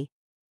she's ready.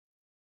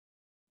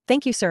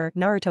 Thank you, sir,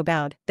 Naruto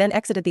bowed, then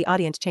exited the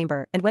audience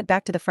chamber and went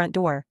back to the front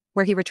door,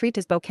 where he retrieved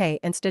his bouquet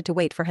and stood to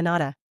wait for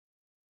Hinata.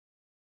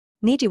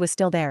 Neji was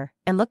still there,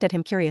 and looked at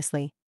him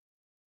curiously.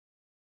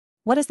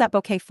 What is that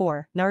bouquet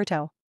for,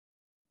 Naruto?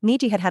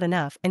 Neji had had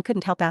enough and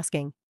couldn't help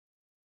asking.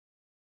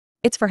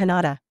 It's for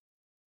Hinata.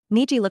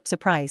 Neji looked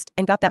surprised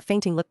and got that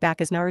fainting look back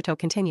as Naruto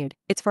continued,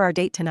 it's for our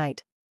date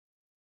tonight.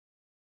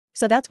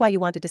 So that's why you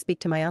wanted to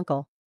speak to my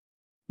uncle.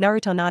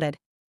 Naruto nodded.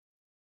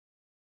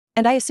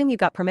 And I assume you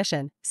got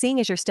permission, seeing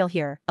as you're still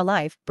here,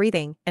 alive,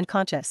 breathing, and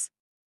conscious.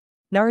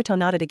 Naruto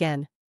nodded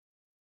again.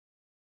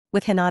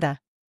 With Hinata.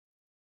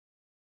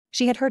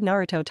 She had heard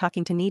Naruto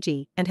talking to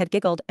Neji and had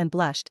giggled and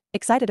blushed,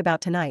 excited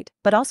about tonight,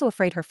 but also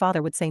afraid her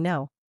father would say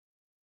no.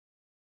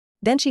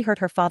 Then she heard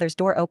her father's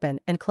door open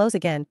and close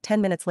again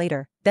 10 minutes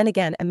later, then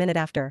again a minute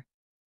after.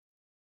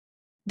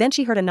 Then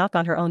she heard a knock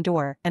on her own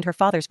door and her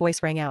father's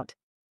voice rang out.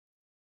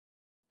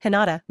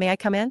 Hinata, may I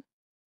come in?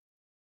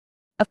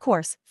 Of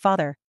course,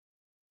 father.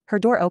 Her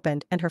door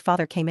opened and her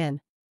father came in.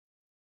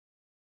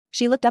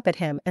 She looked up at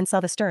him and saw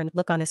the stern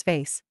look on his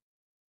face.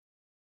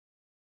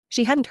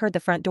 She hadn't heard the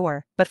front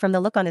door, but from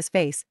the look on his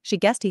face, she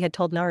guessed he had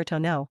told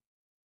Naruto no.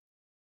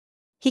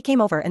 He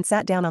came over and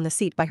sat down on the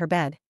seat by her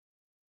bed.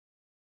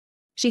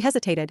 She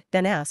hesitated,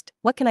 then asked,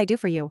 what can I do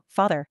for you,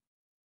 father?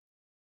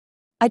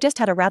 I just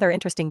had a rather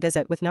interesting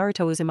visit with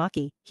Naruto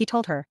Uzumaki, he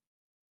told her.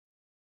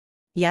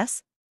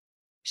 Yes?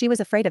 She was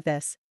afraid of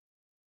this.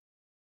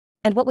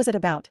 And what was it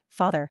about,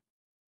 father?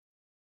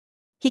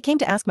 He came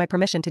to ask my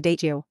permission to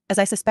date you, as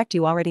I suspect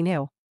you already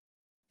knew.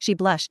 She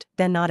blushed,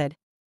 then nodded.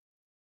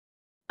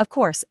 Of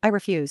course, I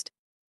refused.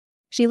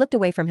 She looked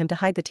away from him to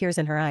hide the tears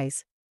in her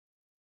eyes.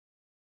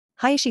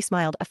 Hayashi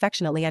smiled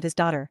affectionately at his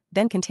daughter,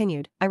 then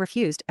continued, I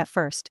refused, at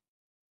first.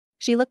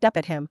 She looked up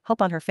at him,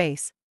 hope on her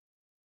face.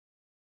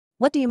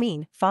 What do you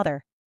mean,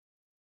 father?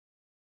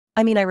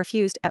 I mean I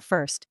refused, at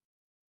first.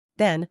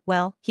 Then,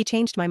 well, he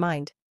changed my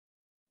mind.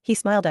 He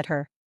smiled at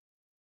her.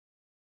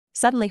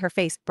 Suddenly her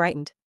face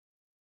brightened.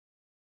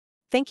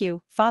 Thank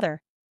you,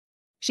 father.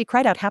 She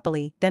cried out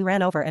happily, then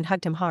ran over and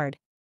hugged him hard.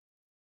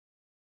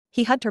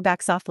 He hugged her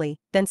back softly,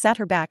 then sat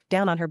her back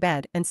down on her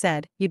bed and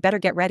said, you'd better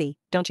get ready,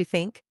 don't you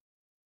think?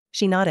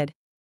 She nodded.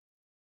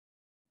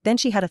 Then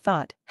she had a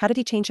thought, how did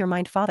he change your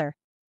mind, father?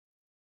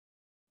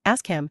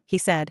 Ask him, he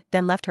said,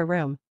 then left her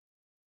room.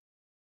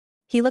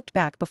 He looked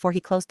back before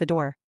he closed the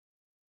door.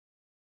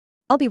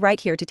 I'll be right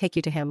here to take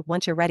you to him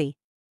once you're ready.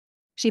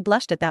 She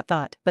blushed at that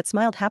thought, but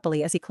smiled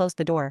happily as he closed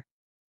the door.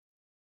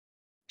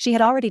 She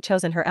had already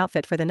chosen her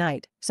outfit for the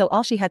night, so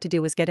all she had to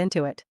do was get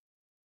into it.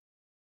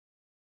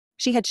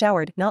 She had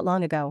showered not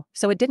long ago,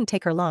 so it didn't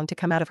take her long to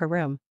come out of her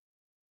room.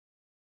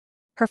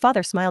 Her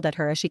father smiled at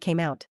her as she came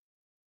out.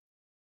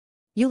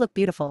 You look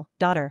beautiful,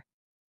 daughter.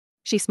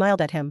 She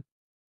smiled at him.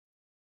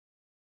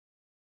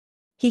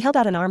 He held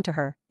out an arm to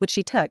her, which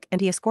she took, and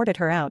he escorted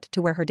her out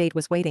to where her date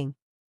was waiting.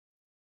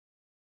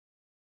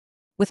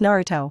 With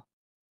Naruto.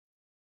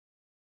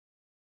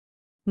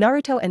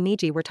 Naruto and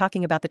Neji were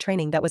talking about the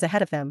training that was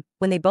ahead of them,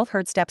 when they both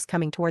heard steps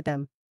coming toward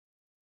them.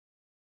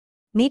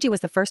 Neji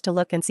was the first to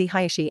look and see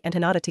Hayashi and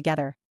Hinata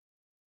together.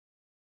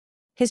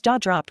 His jaw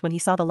dropped when he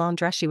saw the long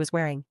dress she was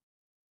wearing.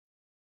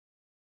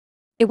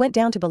 It went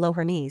down to below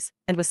her knees,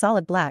 and was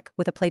solid black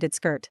with a plaited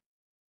skirt.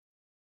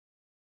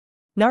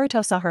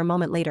 Naruto saw her a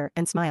moment later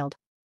and smiled.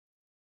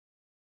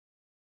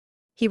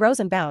 He rose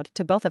and bowed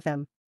to both of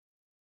them.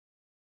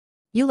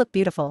 "You look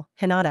beautiful,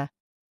 Hinata."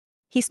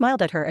 He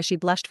smiled at her as she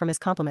blushed from his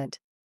compliment.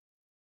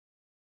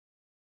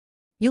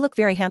 "You look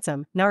very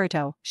handsome,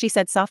 Naruto," she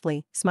said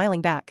softly,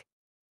 smiling back.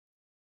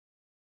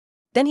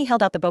 Then he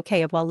held out the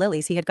bouquet of wild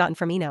lilies he had gotten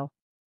from Ino.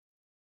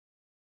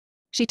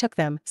 She took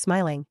them,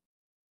 smiling.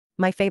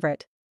 "My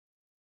favorite."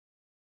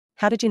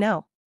 "How did you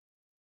know?"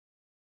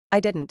 "I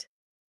didn't.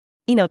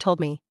 Ino told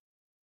me."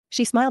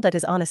 She smiled at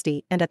his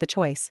honesty and at the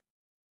choice.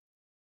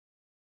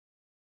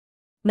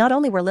 Not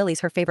only were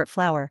lilies her favorite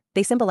flower,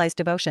 they symbolized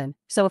devotion,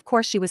 so of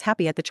course she was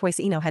happy at the choice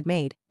Ino had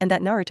made, and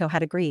that Naruto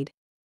had agreed.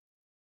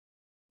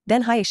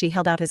 Then Hayashi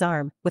held out his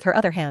arm, with her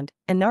other hand,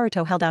 and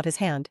Naruto held out his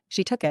hand.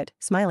 She took it,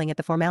 smiling at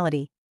the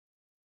formality.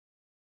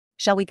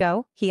 "Shall we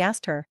go?" he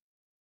asked her.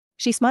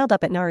 She smiled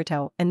up at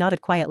Naruto and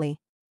nodded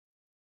quietly.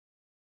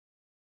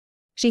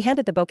 She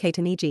handed the bouquet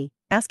to Neji,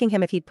 asking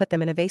him if he'd put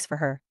them in a vase for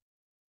her.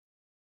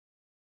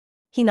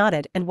 He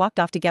nodded and walked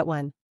off to get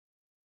one.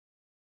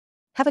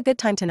 "Have a good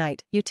time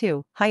tonight, you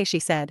too," Hayashi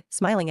said,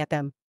 smiling at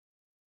them.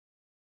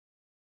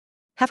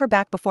 "Have her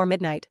back before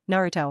midnight,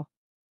 Naruto."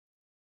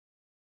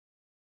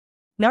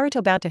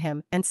 Naruto bowed to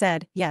him and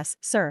said, "Yes,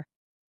 sir."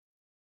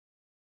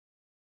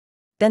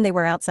 Then they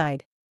were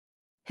outside.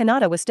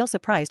 Hinata was still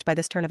surprised by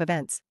this turn of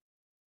events.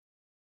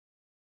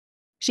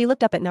 She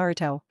looked up at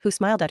Naruto, who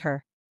smiled at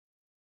her.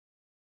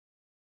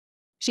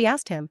 She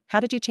asked him, "How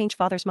did you change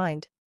father's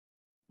mind?"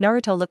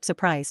 Naruto looked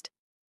surprised.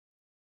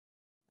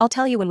 "I'll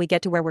tell you when we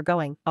get to where we're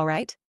going,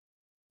 alright?"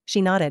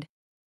 She nodded.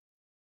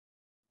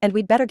 "And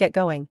we'd better get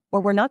going,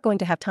 or we're not going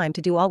to have time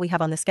to do all we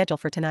have on the schedule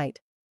for tonight."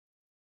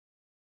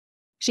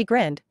 She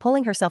grinned,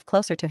 pulling herself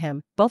closer to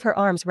him, both her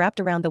arms wrapped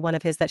around the one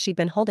of his that she'd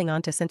been holding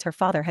on to since her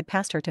father had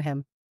passed her to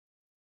him.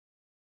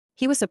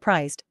 He was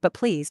surprised, but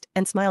pleased,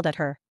 and smiled at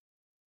her.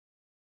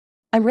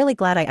 "I'm really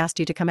glad I asked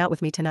you to come out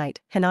with me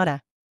tonight,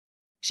 Hinata."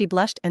 She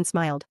blushed and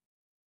smiled.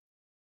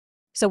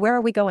 "So where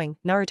are we going,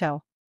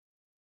 Naruto?"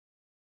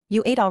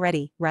 "You ate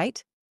already,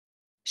 right?"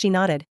 She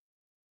nodded.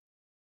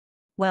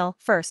 "Well,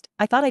 first,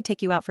 I thought I'd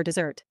take you out for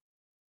dessert."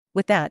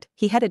 With that,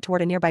 he headed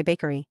toward a nearby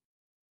bakery.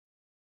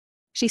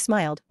 She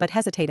smiled, but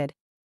hesitated.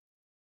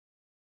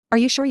 "Are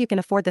you sure you can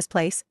afford this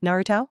place,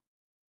 Naruto?"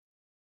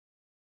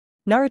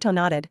 Naruto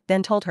nodded,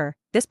 then told her,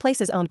 "This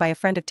place is owned by a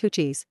friend of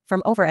Tuchi's,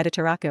 from over at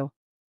Ichiraku.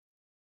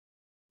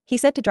 He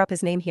said to drop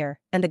his name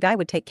here, and the guy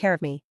would take care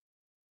of me."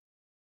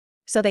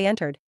 So they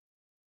entered.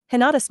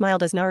 Hinata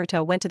smiled as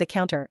Naruto went to the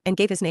counter and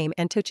gave his name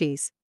and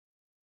Tuchi's.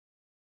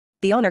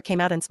 The owner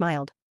came out and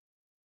smiled.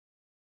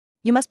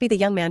 "You must be the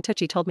young man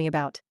Tuchi told me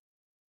about.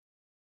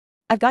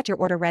 I've got your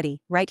order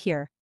ready, right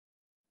here."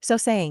 So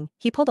saying,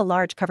 he pulled a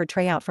large covered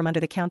tray out from under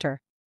the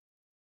counter.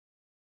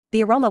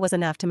 The aroma was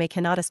enough to make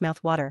Hinata's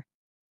mouth water.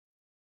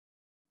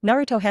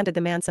 Naruto handed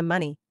the man some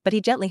money, but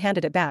he gently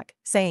handed it back,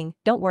 saying,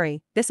 "Don't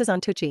worry, this is on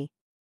Tuchi."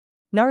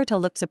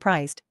 Naruto looked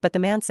surprised, but the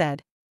man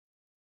said,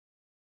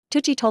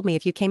 "Tuchi told me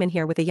if you came in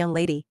here with a young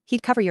lady,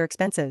 he'd cover your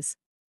expenses."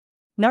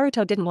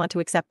 Naruto didn't want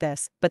to accept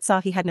this, but saw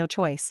he had no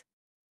choice.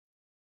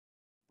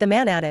 The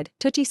man added,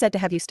 "Tuchi said to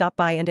have you stop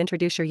by and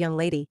introduce your young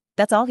lady,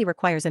 that's all he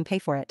requires and pay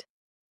for it."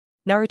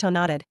 Naruto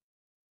nodded.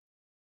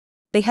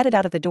 They headed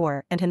out of the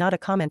door and Hinata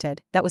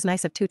commented, "That was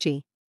nice of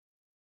Tuchi."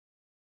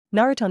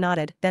 Naruto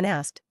nodded, then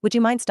asked, "Would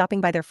you mind stopping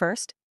by there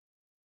first?"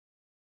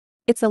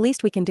 "It's the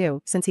least we can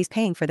do, since he's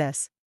paying for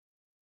this."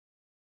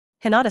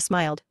 Hinata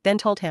smiled, then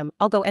told him,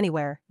 "I'll go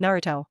anywhere,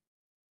 Naruto.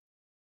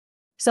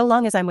 So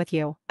long as I'm with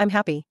you, I'm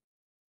happy."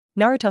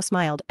 Naruto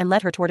smiled and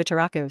led her toward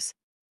Ichiraku's.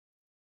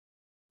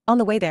 On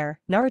the way there,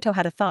 Naruto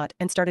had a thought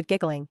and started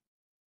giggling.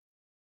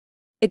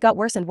 It got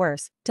worse and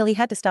worse, till he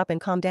had to stop and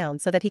calm down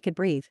so that he could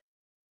breathe.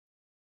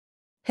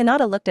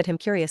 Hinata looked at him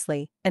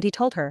curiously, and he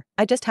told her,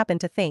 "I just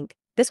happened to think,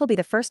 this will be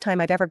the first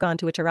time I've ever gone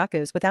to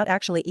Ichiraku's without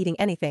actually eating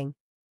anything.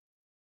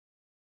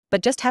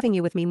 But just having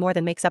you with me more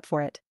than makes up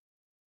for it."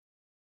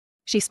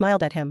 She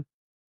smiled at him.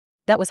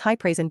 That was high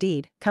praise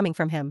indeed, coming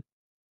from him.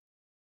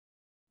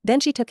 Then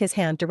she took his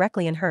hand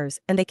directly in hers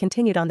and they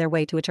continued on their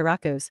way to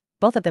Ichiraku's,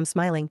 both of them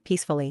smiling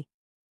peacefully.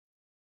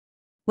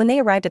 When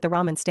they arrived at the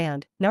ramen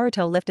stand,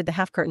 Naruto lifted the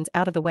half curtains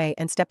out of the way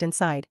and stepped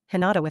inside,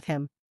 Hinata with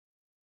him.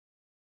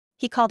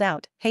 He called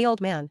out, "Hey old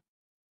man.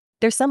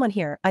 There's someone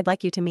here I'd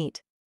like you to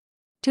meet."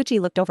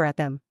 Tuchi looked over at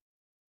them.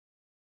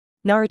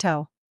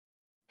 Naruto.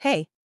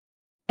 "Hey.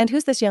 And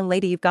who's this young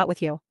lady you've got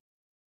with you?"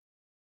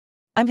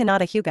 "I'm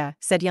Hinata Hyuga,"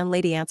 said young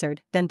lady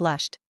answered, then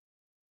blushed.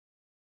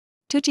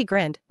 Tuchi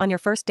grinned, "On your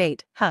first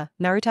date, huh,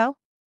 Naruto?"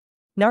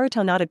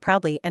 Naruto nodded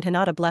proudly and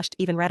Hinata blushed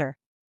even redder.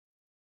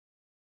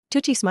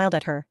 Tuchi smiled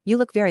at her, "You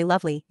look very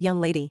lovely, young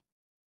lady."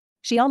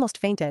 She almost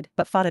fainted,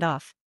 but fought it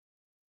off.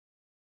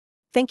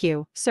 "Thank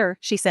you, sir,"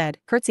 she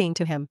said, curtsying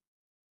to him.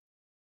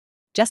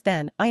 Just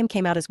then, I am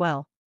came out as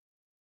well.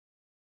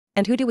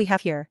 And who do we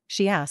have here?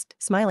 She asked,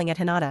 smiling at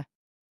Hinata.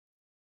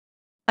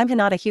 I'm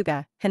Hinata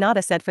Hyuga,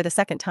 Hinata said for the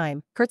second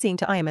time, curtsying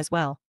to I am as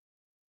well.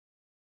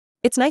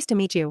 It's nice to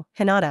meet you,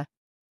 Hinata.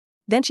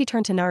 Then she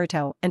turned to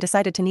Naruto and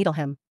decided to needle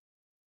him.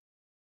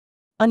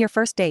 On your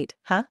first date,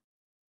 huh?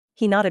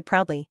 He nodded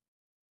proudly.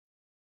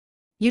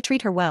 You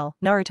treat her well,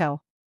 Naruto.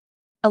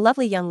 A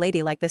lovely young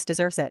lady like this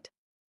deserves it.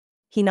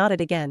 He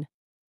nodded again.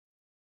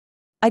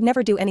 I'd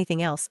never do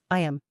anything else, I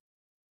am.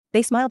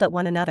 They smiled at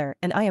one another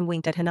and I am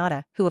winked at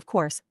Hinata, who of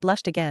course,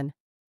 blushed again.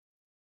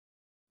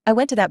 I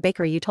went to that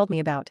bakery you told me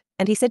about,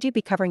 and he said you'd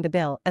be covering the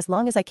bill as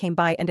long as I came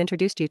by and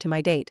introduced you to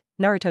my date.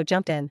 Naruto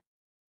jumped in.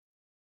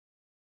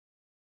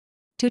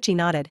 Tucci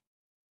nodded.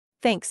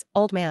 Thanks,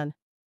 old man.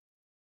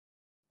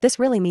 This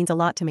really means a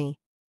lot to me.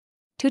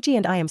 Tucci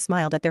and I am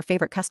smiled at their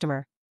favorite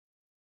customer.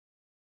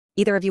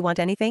 Either of you want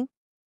anything?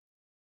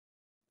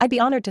 I'd be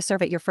honored to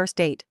serve at your first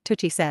date,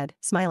 Tucci said,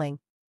 smiling.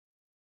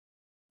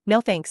 No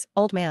thanks,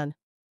 old man.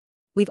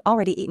 We've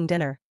already eaten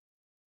dinner.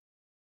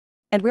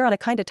 And we're on a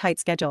kinda tight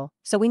schedule,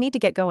 so we need to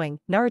get going,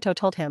 Naruto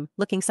told him,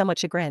 looking somewhat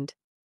chagrined.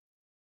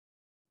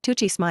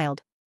 Tucci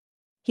smiled.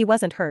 He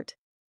wasn't hurt.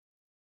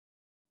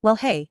 Well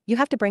hey, you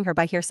have to bring her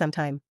by here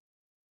sometime.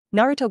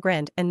 Naruto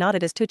grinned and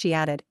nodded as Tucci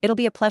added, it'll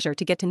be a pleasure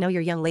to get to know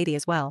your young lady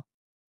as well.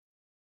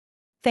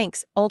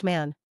 Thanks, old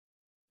man.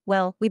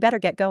 Well, we better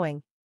get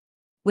going.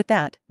 With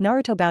that,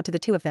 Naruto bowed to the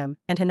two of them,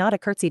 and Hinata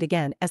curtsied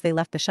again as they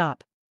left the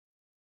shop.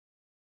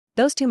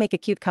 Those two make a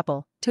cute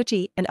couple,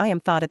 Tucci and I am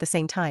thought at the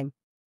same time.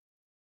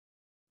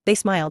 They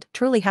smiled,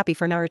 truly happy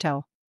for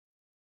Naruto.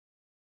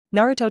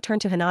 Naruto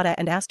turned to Hinata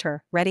and asked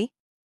her, ready?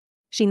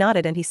 She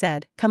nodded and he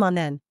said, come on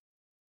then.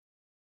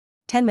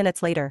 10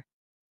 minutes later.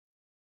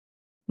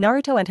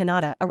 Naruto and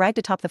Hinata arrived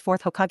atop the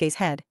fourth Hokage's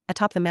head,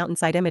 atop the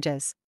mountainside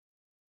images.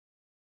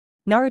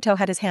 Naruto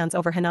had his hands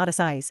over Hinata's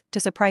eyes, to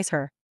surprise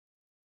her.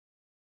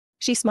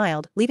 She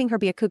smiled, leaving her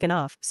Byakugan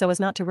off so as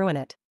not to ruin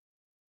it.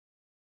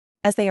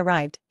 As they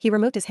arrived, he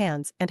removed his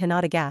hands and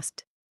Hinata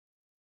gasped.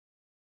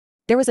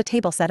 There was a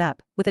table set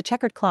up, with a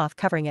checkered cloth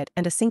covering it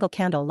and a single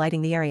candle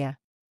lighting the area.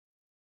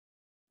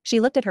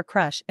 She looked at her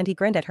crush and he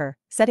grinned at her,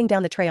 setting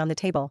down the tray on the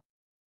table.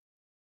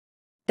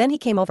 Then he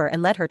came over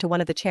and led her to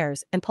one of the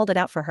chairs and pulled it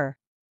out for her.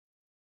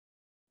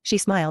 She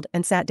smiled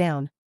and sat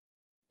down.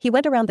 He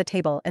went around the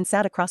table and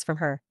sat across from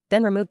her,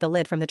 then removed the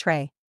lid from the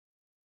tray.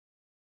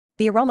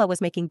 The aroma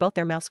was making both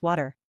their mouths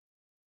water.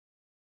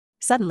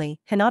 Suddenly,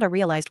 Hinata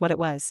realized what it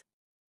was.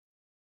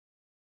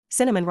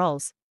 Cinnamon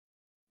rolls.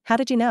 How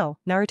did you know,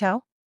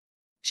 Naruto?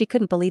 She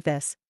couldn't believe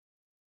this.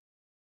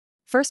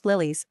 First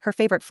lilies, her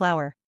favorite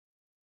flower.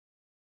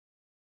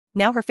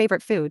 Now her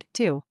favorite food,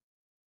 too.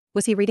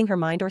 Was he reading her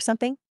mind or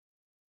something?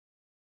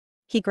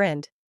 He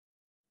grinned.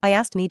 I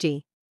asked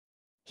Niji.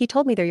 He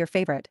told me they're your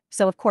favorite,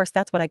 so of course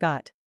that's what I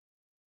got.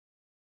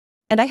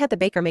 And I had the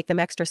baker make them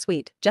extra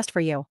sweet, just for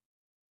you.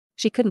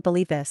 She couldn't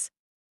believe this.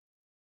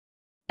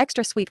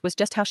 Extra sweet was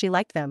just how she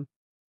liked them.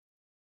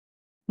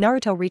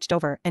 Naruto reached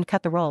over and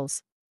cut the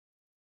rolls.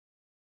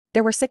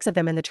 There were 6 of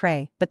them in the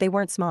tray, but they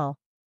weren't small.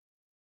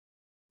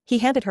 He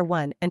handed her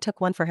one and took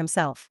one for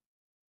himself.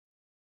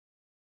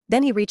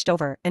 Then he reached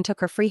over and took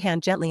her free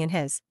hand gently in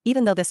his,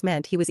 even though this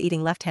meant he was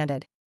eating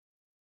left-handed.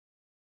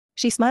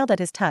 She smiled at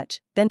his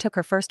touch, then took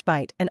her first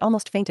bite and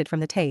almost fainted from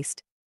the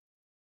taste.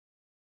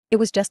 It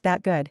was just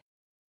that good.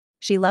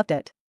 She loved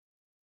it.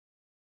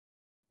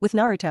 With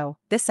Naruto,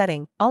 this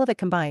setting, all of it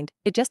combined,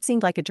 it just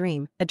seemed like a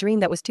dream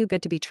that was too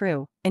good to be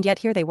true, and yet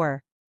here they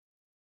were.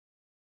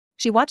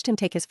 She watched him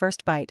take his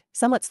first bite,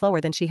 somewhat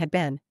slower than she had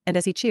been, and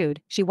as he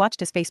chewed, she watched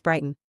his face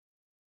brighten.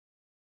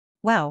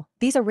 Wow,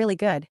 these are really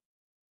good.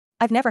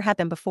 I've never had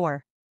them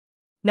before.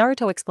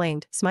 Naruto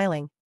exclaimed,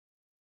 smiling.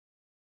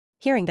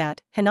 Hearing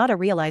that, Hinata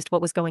realized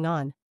what was going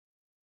on.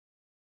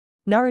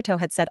 Naruto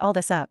had set all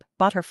this up,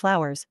 bought her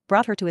flowers,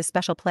 brought her to his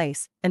special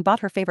place, and bought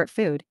her favorite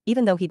food,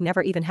 even though he'd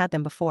never even had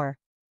them before.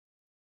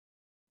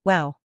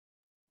 Wow.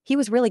 He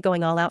was really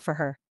going all out for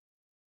her.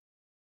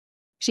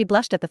 She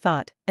blushed at the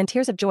thought, and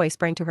tears of joy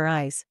sprang to her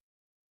eyes.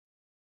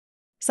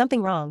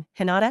 Something wrong,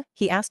 Hinata?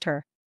 He asked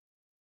her.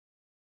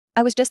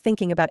 I was just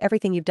thinking about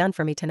everything you've done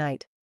for me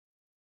tonight.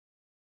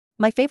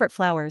 My favorite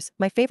flowers,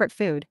 my favorite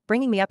food,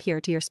 bringing me up here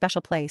to your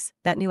special place,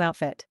 that new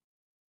outfit.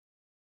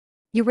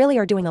 You really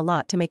are doing a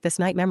lot to make this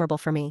night memorable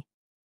for me.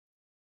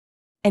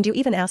 And you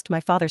even asked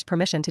my father's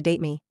permission to date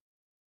me.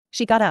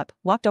 She got up,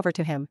 walked over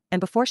to him,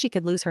 and before she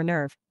could lose her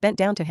nerve, bent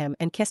down to him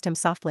and kissed him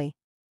softly.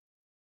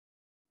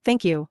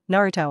 Thank you,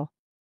 Naruto.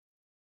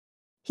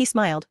 He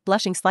smiled,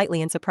 blushing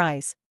slightly in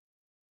surprise.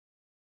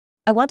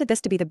 I wanted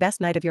this to be the best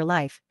night of your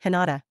life,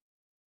 Hinata.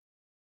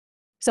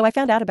 So I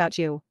found out about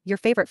you, your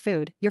favorite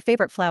food, your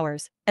favorite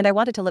flowers, and I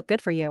wanted to look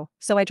good for you,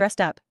 so I dressed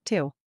up,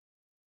 too.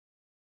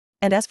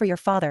 And as for your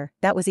father,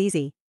 that was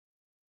easy.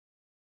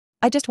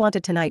 I just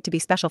wanted tonight to be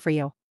special for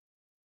you.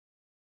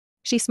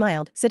 She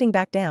smiled, sitting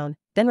back down,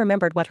 then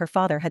remembered what her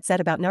father had said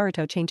about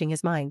Naruto changing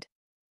his mind.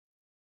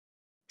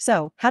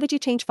 So, how did you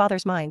change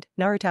father's mind,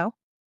 Naruto?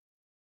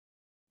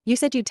 You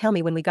said you'd tell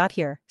me when we got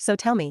here, so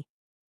tell me.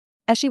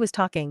 As she was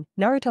talking,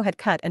 Naruto had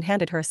cut and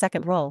handed her a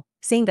second roll,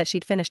 seeing that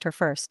she'd finished her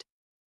first.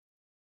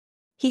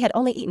 He had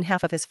only eaten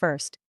half of his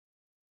first.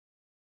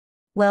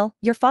 Well,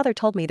 your father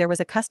told me there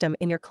was a custom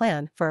in your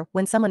clan for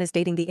when someone is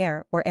dating the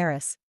heir or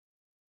heiress.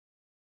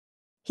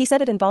 He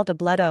said it involved a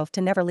blood oath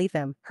to never leave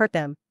them, hurt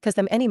them, cause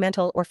them any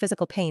mental or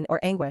physical pain or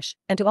anguish,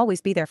 and to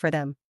always be there for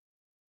them.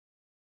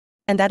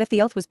 And that if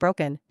the oath was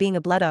broken, being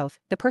a blood oath,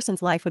 the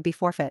person's life would be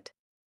forfeit.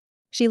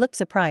 She looked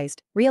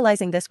surprised,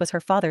 realizing this was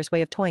her father's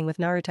way of toying with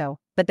Naruto,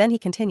 but then he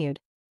continued.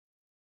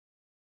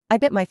 I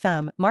bit my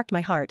thumb, marked my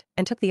heart,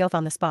 and took the oath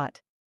on the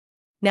spot.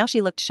 Now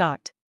she looked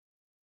shocked.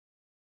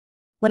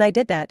 When I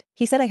did that,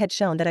 he said I had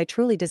shown that I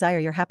truly desire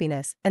your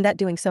happiness, and that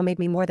doing so made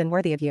me more than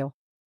worthy of you.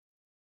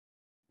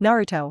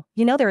 Naruto,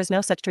 you know there is no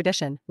such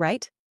tradition,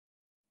 right?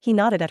 He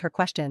nodded at her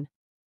question.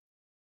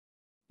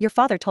 Your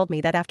father told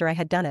me that after I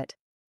had done it.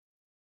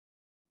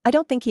 I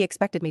don't think he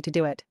expected me to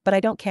do it, but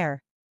I don't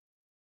care.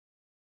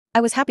 I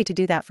was happy to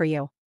do that for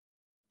you.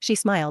 She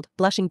smiled,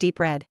 blushing deep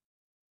red.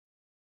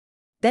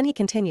 Then he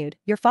continued,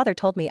 your father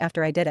told me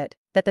after I did it,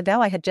 that the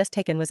vow I had just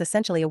taken was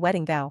essentially a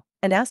wedding vow,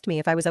 and asked me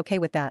if I was okay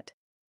with that.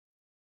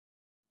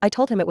 I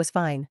told him it was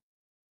fine.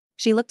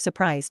 She looked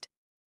surprised.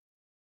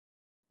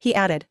 He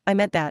added, I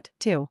meant that,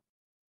 too.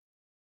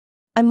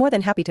 I'm more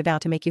than happy to vow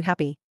to make you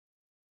happy.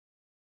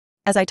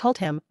 As I told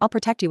him, I'll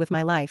protect you with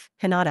my life,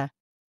 Hinata.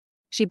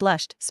 She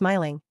blushed,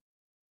 smiling.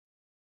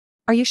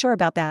 Are you sure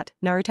about that,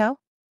 Naruto?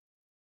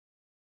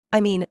 I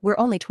mean, we're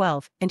only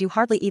 12, and you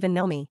hardly even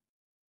know me.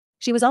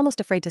 She was almost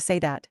afraid to say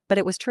that, but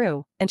it was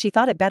true, and she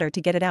thought it better to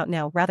get it out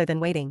now rather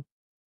than waiting.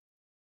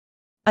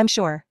 I'm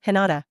sure,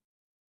 Hinata.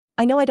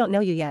 I know I don't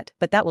know you yet,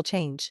 but that will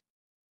change.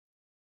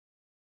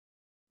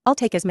 I'll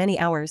take as many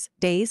hours,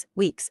 days,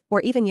 weeks,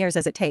 or even years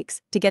as it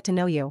takes to get to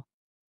know you.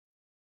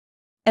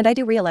 And I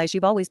do realize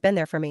you've always been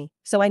there for me,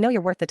 so I know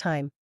you're worth the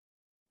time.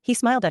 He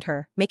smiled at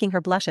her, making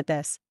her blush at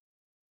this.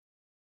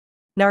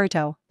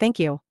 Naruto, thank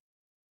you.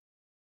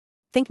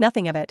 Think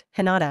nothing of it,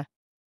 Hinata.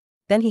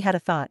 Then he had a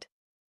thought.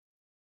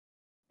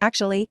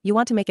 Actually, you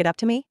want to make it up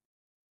to me?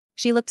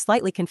 She looked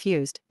slightly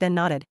confused, then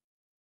nodded.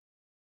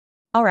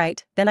 All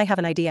right, then I have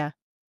an idea.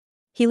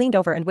 He leaned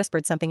over and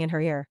whispered something in her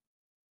ear.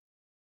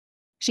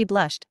 She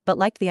blushed, but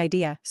liked the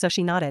idea, so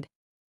she nodded.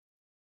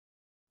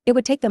 It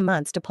would take them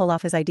months to pull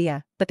off his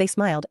idea, but they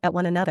smiled at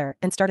one another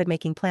and started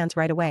making plans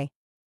right away.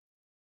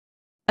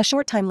 A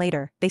short time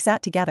later, they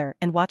sat together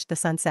and watched the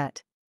sun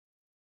set.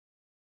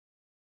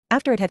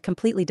 After it had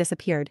completely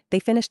disappeared, they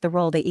finished the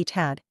roll they each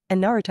had,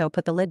 and Naruto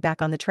put the lid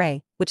back on the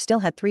tray, which still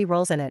had 3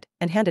 rolls in it,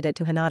 and handed it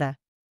to Hinata.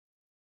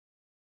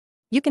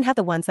 You can have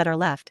the ones that are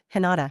left,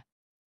 Hinata.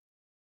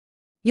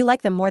 You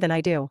like them more than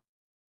I do.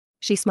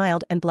 She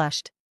smiled and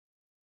blushed.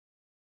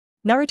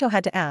 Naruto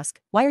had to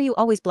ask, why are you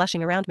always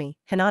blushing around me,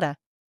 Hinata?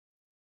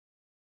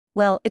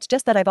 Well, it's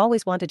just that I've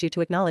always wanted you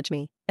to acknowledge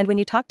me, and when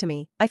you talk to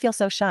me, I feel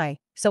so shy,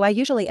 so I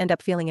usually end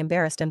up feeling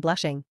embarrassed and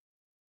blushing.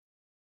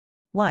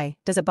 Why,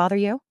 does it bother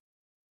you?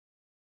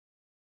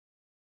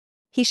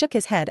 He shook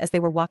his head as they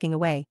were walking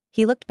away.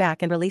 He looked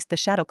back and released the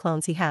shadow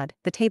clones he had,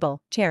 the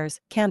table, chairs,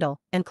 candle,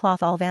 and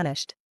cloth all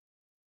vanished.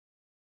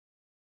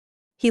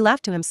 He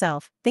laughed to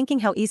himself, thinking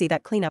how easy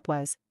that cleanup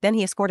was, then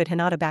he escorted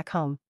Hinata back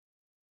home.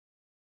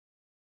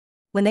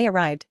 When they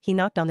arrived, he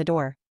knocked on the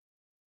door.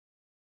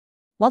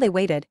 While they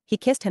waited, he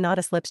kissed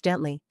Hinata's lips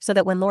gently, so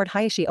that when Lord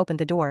Hayashi opened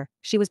the door,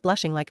 she was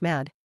blushing like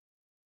mad.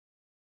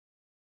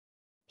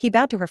 He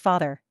bowed to her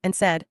father, and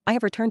said, I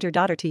have returned your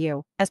daughter to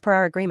you, as per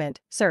our agreement,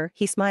 sir.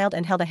 He smiled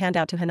and held a hand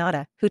out to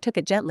Hinata, who took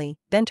it gently,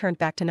 then turned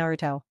back to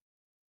Naruto.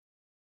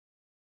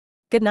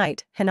 Good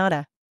night,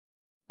 Hinata.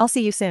 I'll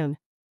see you soon.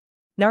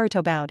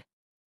 Naruto bowed.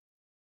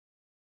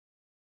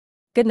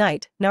 Good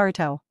night,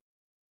 Naruto.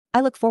 I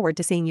look forward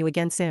to seeing you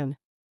again soon.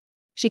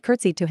 She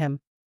curtsied to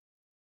him.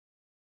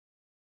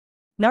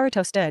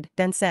 Naruto stood,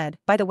 then said,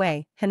 by the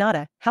way,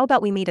 Hinata, how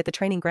about we meet at the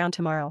training ground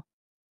tomorrow?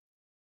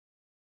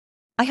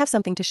 I have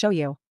something to show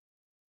you.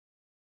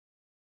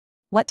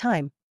 What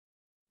time?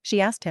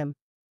 She asked him.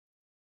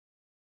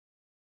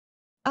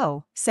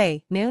 Oh,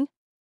 say, noon?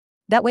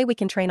 That way we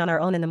can train on our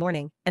own in the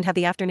morning, and have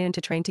the afternoon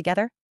to train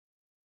together?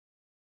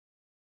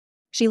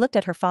 She looked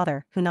at her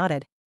father, who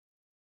nodded.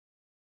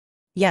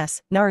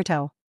 Yes,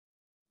 Naruto.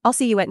 I'll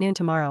see you at noon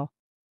tomorrow.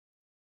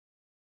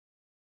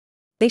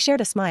 They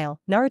shared a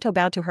smile. Naruto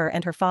bowed to her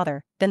and her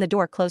father, then the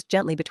door closed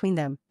gently between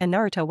them, and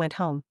Naruto went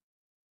home.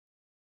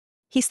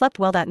 He slept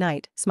well that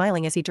night,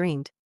 smiling as he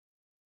dreamed.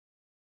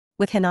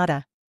 With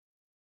Hinata.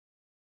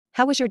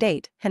 How was your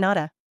date,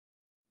 Hinata?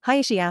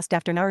 Hayashi asked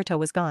after Naruto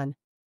was gone.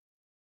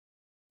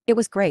 It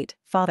was great,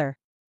 father.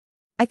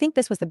 I think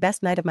this was the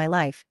best night of my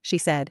life, she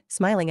said,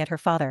 smiling at her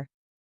father.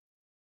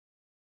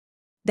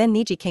 Then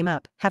Niji came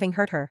up, having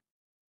heard her.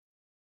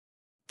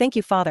 Thank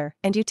you, father,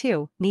 and you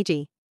too,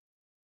 Niji.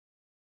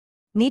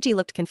 Niji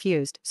looked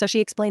confused, so she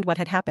explained what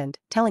had happened,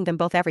 telling them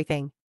both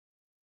everything.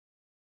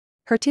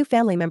 Her 2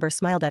 family members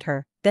smiled at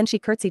her, then she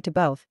curtsied to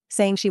both,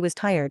 saying she was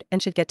tired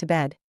and should get to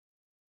bed.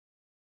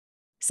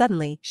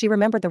 Suddenly, she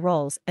remembered the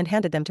rolls and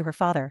handed them to her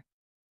father.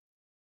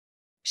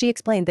 She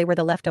explained they were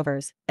the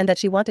leftovers, and that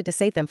she wanted to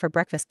save them for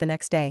breakfast the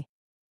next day.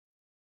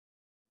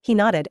 He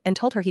nodded and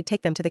told her he'd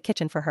take them to the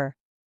kitchen for her.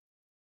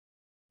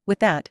 With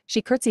that,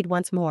 she curtsied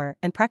once more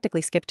and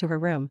practically skipped to her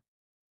room.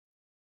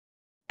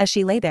 As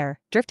she lay there,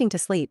 drifting to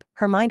sleep,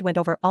 her mind went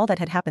over all that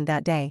had happened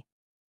that day.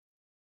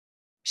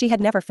 She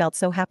had never felt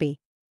so happy.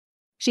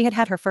 She had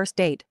had her first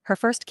date, her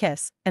first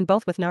kiss, and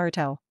both with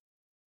Naruto.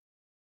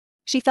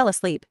 She fell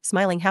asleep,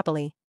 smiling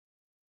happily.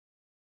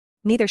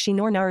 Neither she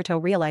nor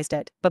Naruto realized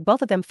it, but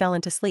both of them fell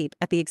into sleep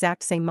at the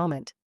exact same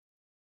moment.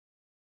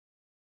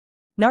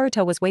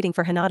 Naruto was waiting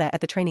for Hinata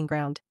at the training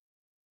ground.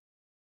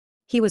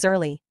 He was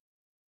early.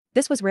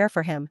 This was rare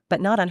for him,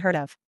 but not unheard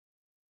of.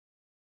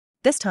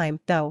 This time,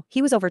 though,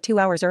 he was over 2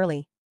 hours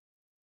early.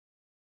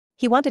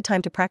 He wanted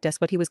time to practice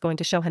what he was going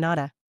to show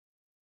Hinata.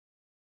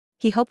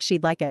 He hoped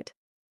she'd like it.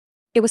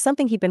 It was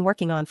something he'd been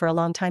working on for a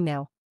long time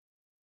now.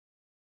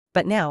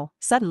 But now,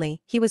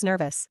 suddenly, he was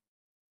nervous.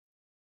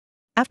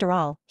 After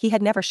all, he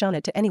had never shown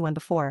it to anyone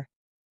before.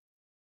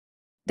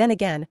 Then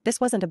again, this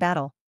wasn't a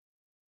battle.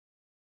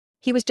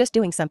 He was just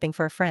doing something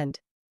for a friend.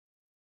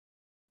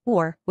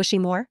 Or, was she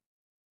more?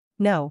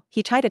 No,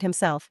 he chided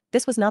himself,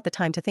 this was not the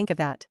time to think of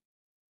that.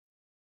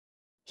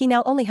 He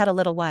now only had a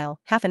little while,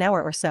 half an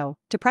hour or so,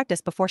 to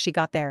practice before she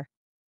got there.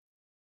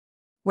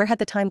 Where had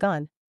the time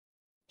gone?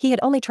 He had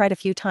only tried a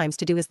few times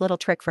to do his little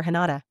trick for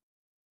Hinata.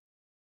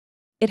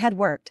 It had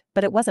worked,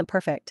 but it wasn't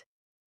perfect.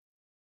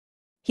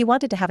 He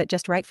wanted to have it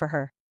just right for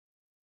her.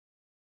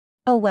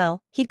 Oh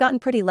well, he'd gotten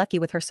pretty lucky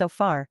with her so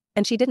far,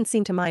 and she didn't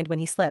seem to mind when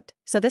he slipped,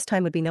 so this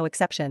time would be no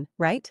exception,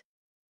 right?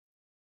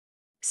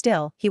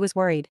 Still, he was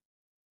worried.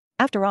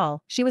 After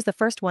all, she was the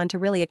first one to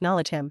really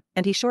acknowledge him,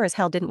 and he sure as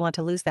hell didn't want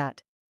to lose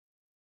that.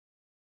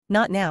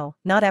 Not now,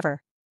 not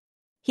ever.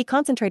 He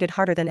concentrated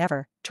harder than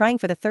ever, trying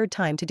for the third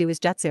time to do his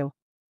jutsu.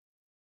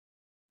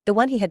 The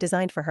one he had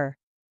designed for her.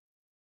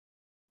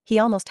 He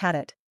almost had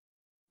it.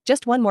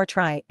 Just one more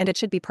try and it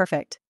should be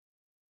perfect.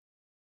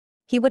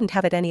 He wouldn't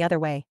have it any other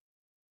way.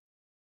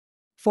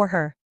 For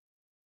her.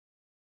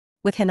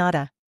 With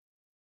Hinata.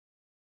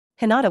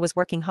 Hinata was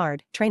working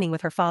hard, training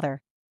with her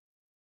father.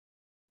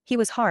 He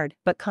was hard,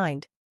 but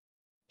kind.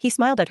 He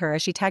smiled at her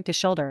as she tagged his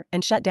shoulder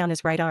and shut down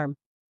his right arm.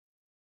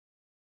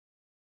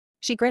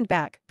 She grinned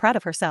back, proud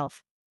of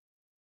herself.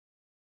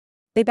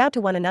 They bowed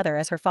to one another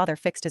as her father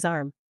fixed his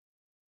arm.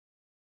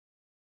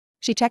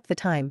 She checked the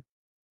time.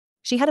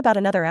 She had about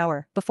another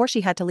hour before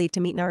she had to leave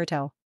to meet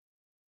Naruto.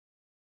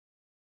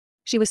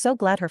 She was so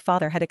glad her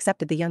father had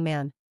accepted the young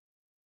man.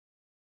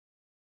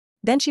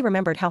 Then she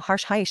remembered how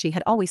harsh Hayashi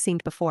had always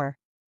seemed before.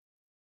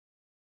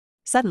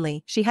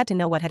 Suddenly, she had to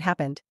know what had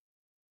happened.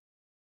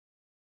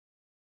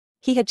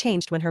 He had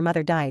changed when her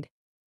mother died.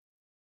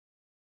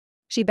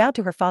 She bowed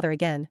to her father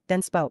again,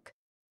 then spoke.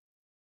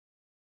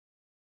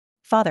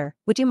 Father,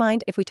 would you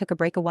mind if we took a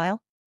break a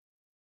while?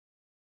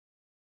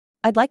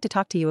 I'd like to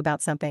talk to you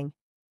about something.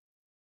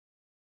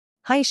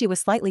 Hayashi was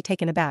slightly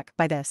taken aback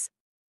by this.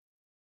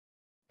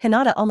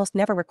 Hinata almost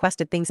never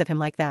requested things of him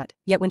like that,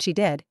 yet when she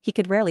did, he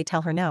could rarely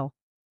tell her no.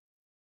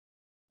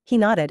 He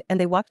nodded and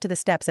they walked to the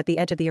steps at the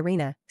edge of the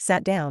arena,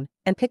 sat down,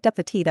 and picked up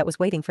the tea that was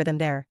waiting for them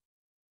there.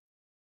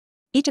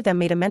 Each of them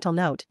made a mental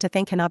note to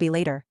thank Hanabi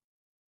later.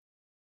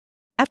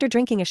 After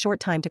drinking a short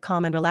time to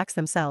calm and relax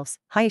themselves,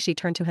 Hayashi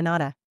turned to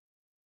Hinata.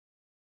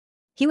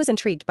 He was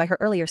intrigued by her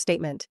earlier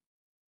statement.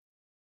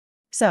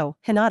 So,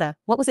 Hinata,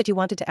 what was it you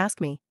wanted to ask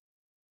me?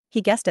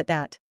 He guessed at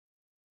that.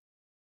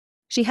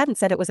 She hadn't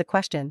said it was a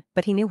question,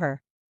 but he knew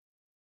her.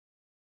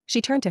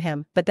 She turned to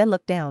him, but then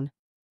looked down.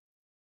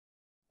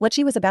 What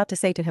she was about to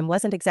say to him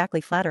wasn't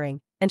exactly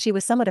flattering, and she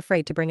was somewhat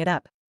afraid to bring it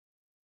up.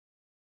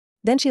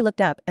 Then she looked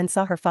up and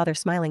saw her father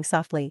smiling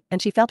softly,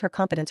 and she felt her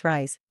confidence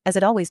rise, as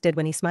it always did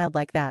when he smiled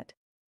like that.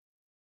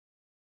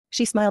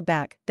 She smiled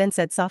back, then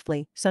said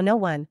softly, so no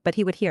one but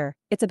he would hear,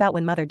 it's about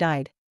when mother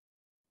died.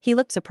 He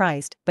looked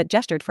surprised, but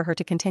gestured for her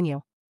to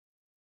continue.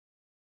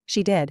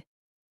 She did.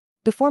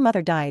 Before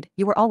mother died,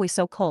 you were always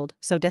so cold,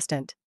 so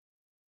distant.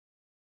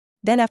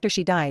 Then after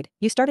she died,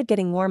 you started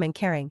getting warm and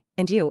caring,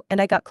 and you and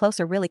I got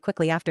closer really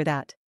quickly after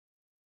that.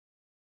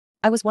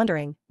 I was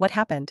wondering, what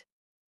happened?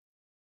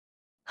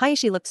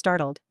 Hayashi looked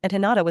startled, and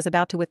Hinata was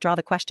about to withdraw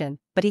the question,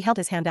 but he held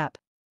his hand up.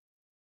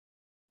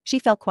 She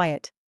fell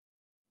quiet.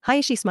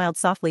 Hayashi smiled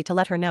softly to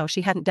let her know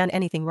she hadn't done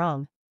anything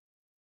wrong.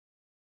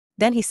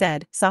 Then he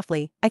said,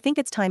 softly, I think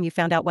it's time you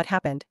found out what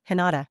happened,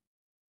 Hinata.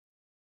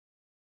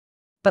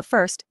 But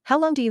first, how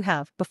long do you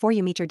have before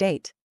you meet your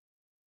date?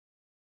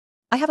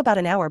 I have about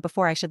an hour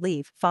before I should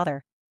leave,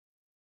 father.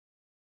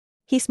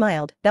 He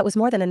smiled, that was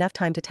more than enough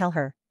time to tell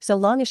her, so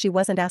long as she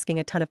wasn't asking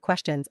a ton of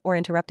questions or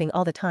interrupting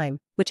all the time,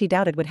 which he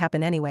doubted would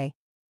happen anyway.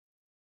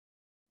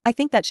 I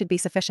think that should be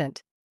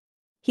sufficient.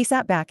 He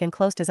sat back and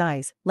closed his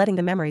eyes, letting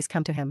the memories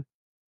come to him.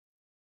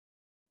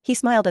 He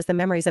smiled as the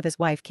memories of his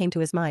wife came to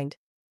his mind.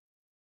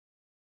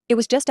 It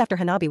was just after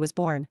Hanabi was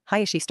born,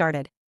 Hayashi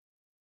started.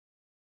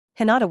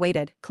 Hinata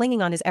waited,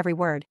 clinging on his every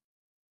word.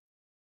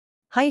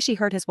 Hayashi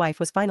heard his wife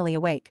was finally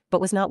awake,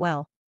 but was not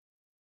well.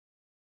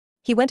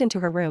 He went into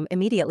her room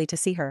immediately to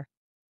see her.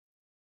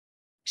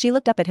 She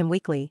looked up at him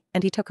weakly,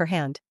 and he took her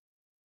hand.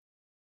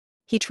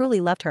 He truly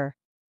loved her.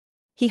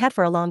 He had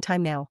for a long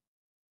time now.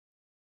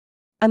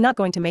 I'm not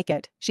going to make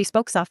it, she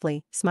spoke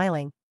softly,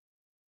 smiling.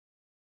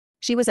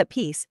 She was at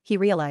peace, he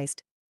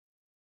realized.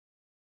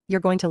 You're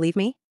going to leave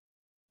me?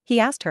 He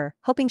asked her,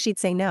 hoping she'd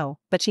say no,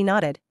 but she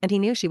nodded, and he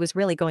knew she was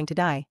really going to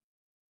die.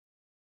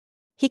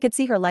 He could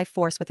see her life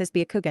force with his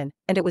Byakugan,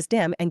 and it was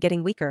dim and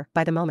getting weaker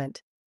by the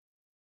moment.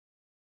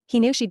 He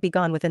knew she'd be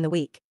gone within the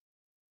week.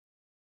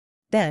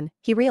 Then,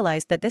 he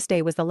realized that this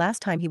day was the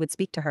last time he would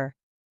speak to her.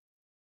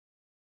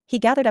 He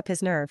gathered up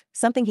his nerve,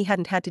 something he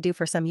hadn't had to do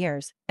for some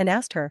years, and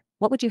asked her,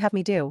 "What would you have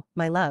me do,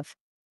 my love?"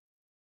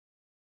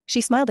 She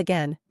smiled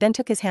again, then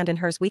took his hand in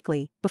hers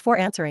weakly, before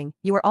answering,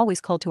 "You were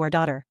always cold to our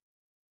daughter.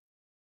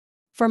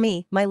 For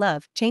me, my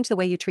love, change the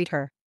way you treat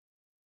her.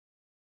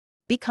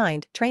 Be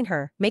kind, train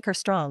her, make her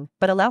strong,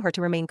 but allow her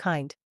to remain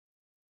kind.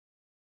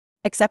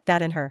 Accept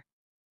that in her.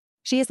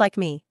 She is like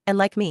me, and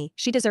like me,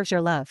 she deserves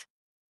your love.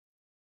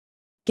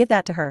 Give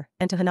that to her,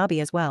 and to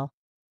Hanabi as well.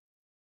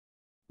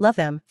 Love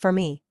them, for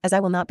me, as I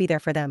will not be there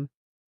for them.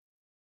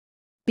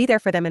 Be there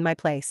for them in my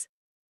place."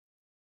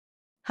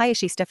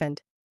 Hayashi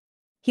stiffened.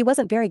 He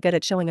wasn't very good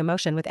at showing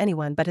emotion with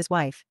anyone but his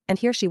wife, and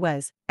here she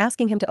was,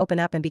 asking him to open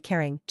up and be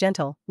caring,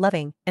 gentle,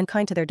 loving, and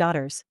kind to their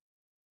daughters.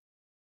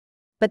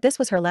 But this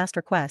was her last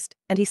request,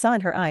 and he saw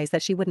in her eyes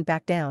that she wouldn't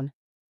back down.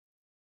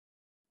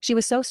 She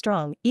was so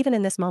strong, even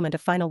in this moment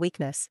of final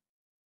weakness.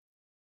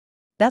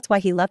 That's why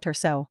he loved her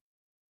so.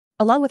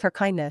 Along with her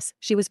kindness,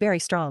 she was very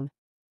strong.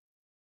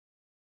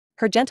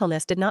 Her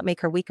gentleness did not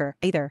make her weaker,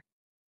 either.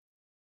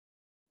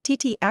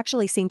 TT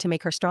actually seemed to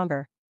make her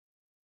stronger.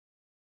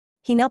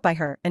 He knelt by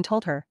her and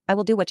told her, "I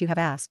will do what you have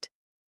asked.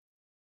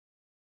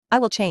 I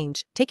will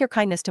change, take your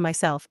kindness to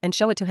myself and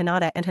show it to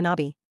Hinata and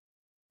Hanabi."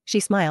 She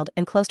smiled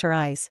and closed her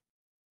eyes.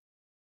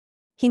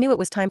 He knew it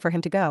was time for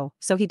him to go,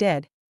 so he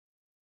did.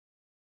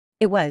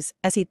 It was,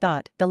 as he'd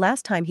thought, the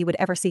last time he would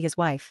ever see his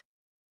wife.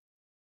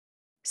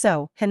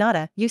 "So,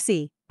 Hinata, you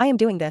see, I am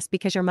doing this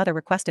because your mother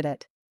requested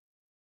it.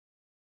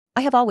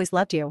 I have always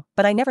loved you,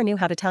 but I never knew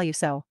how to tell you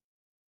so.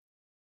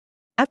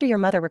 After your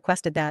mother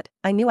requested that,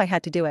 I knew I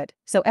had to do it,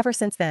 so ever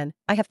since then,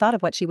 I have thought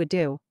of what she would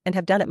do, and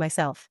have done it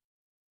myself.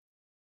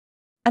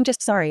 I'm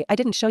just sorry I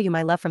didn't show you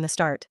my love from the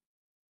start."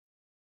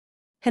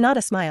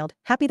 Hinata smiled,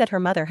 happy that her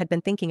mother had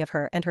been thinking of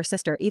her and her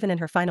sister even in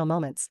her final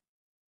moments.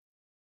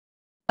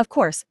 Of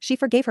course, she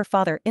forgave her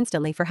father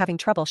instantly for having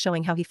trouble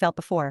showing how he felt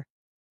before.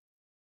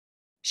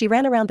 She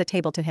ran around the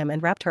table to him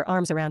and wrapped her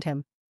arms around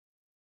him.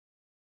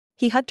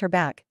 He hugged her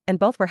back, and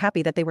both were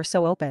happy that they were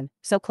so open,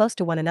 so close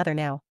to one another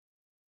now.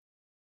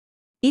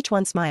 Each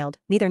one smiled,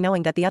 neither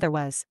knowing that the other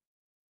was.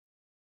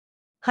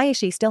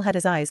 Hayashi still had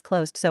his eyes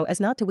closed so as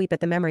not to weep at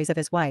the memories of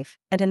his wife,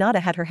 and Hinata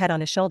had her head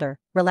on his shoulder,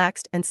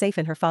 relaxed and safe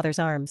in her father's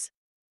arms.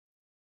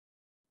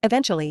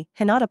 Eventually,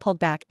 Hinata pulled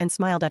back and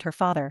smiled at her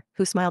father,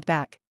 who smiled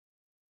back.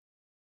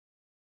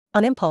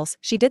 On impulse,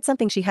 she did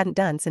something she hadn't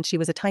done since she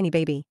was a tiny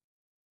baby.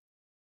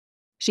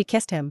 She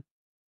kissed him.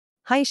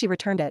 Hayashi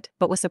returned it,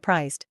 but was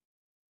surprised.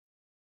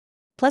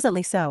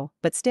 Pleasantly so,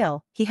 but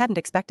still, he hadn't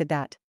expected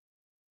that.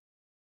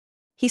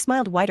 He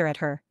smiled wider at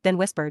her, then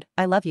whispered,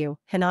 "I love you,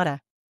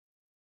 Hinata.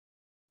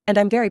 And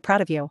I'm very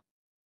proud of you."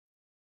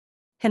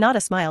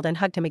 Hinata smiled and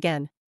hugged him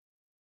again.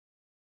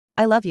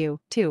 "I love you,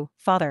 too,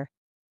 father."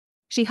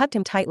 She hugged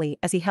him tightly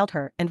as he held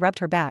her and rubbed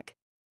her back.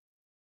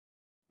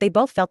 They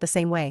both felt the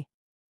same way.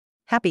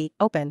 Happy,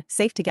 open,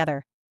 safe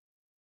together.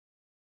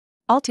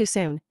 All too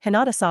soon,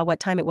 Hinata saw what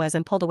time it was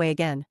and pulled away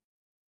again.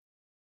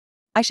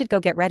 "I should go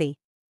get ready.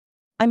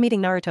 I'm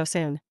meeting Naruto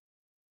soon."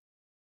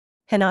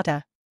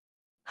 "Hinata."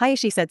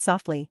 Hayashi said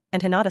softly,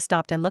 and Hinata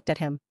stopped and looked at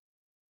him.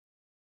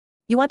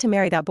 "You want to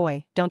marry that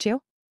boy, don't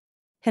you?"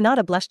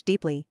 Hinata blushed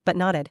deeply, but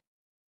nodded.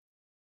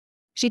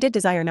 She did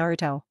desire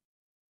Naruto.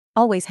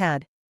 Always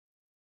had.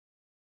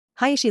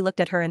 Hayashi looked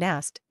at her and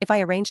asked, "If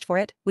I arranged for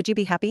it, would you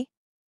be happy?"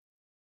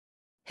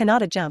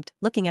 Hinata jumped,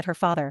 looking at her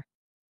father.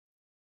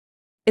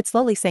 It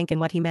slowly sank in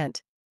what he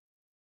meant.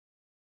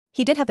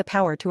 He did have the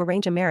power to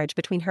arrange a marriage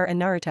between her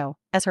and Naruto,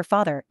 as her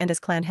father and as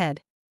clan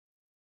head.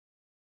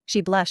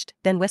 She blushed,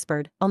 then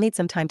whispered, "I'll need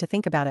some time to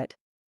think about it."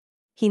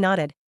 He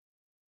nodded.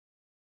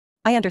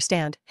 "I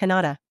understand,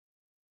 Hinata.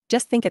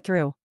 Just think it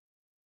through.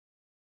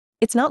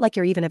 It's not like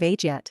you're even of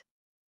age yet.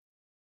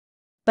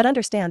 But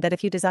understand that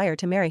if you desire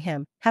to marry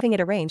him, having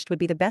it arranged would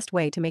be the best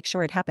way to make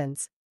sure it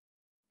happens."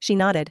 She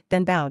nodded,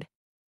 then bowed.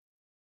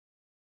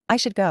 "I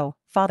should go,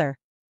 father.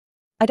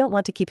 I don't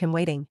want to keep him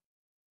waiting.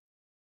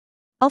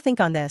 I'll think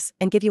on this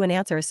and give you an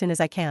answer as soon as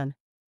I can."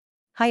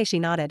 Hayashi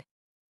nodded.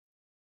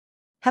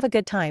 "Have a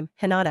good time,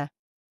 Hinata.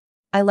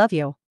 I love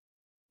you."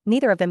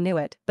 Neither of them knew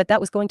it, but that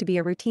was going to be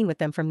a routine with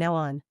them from now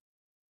on.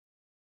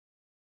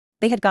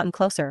 They had gotten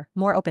closer,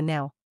 more open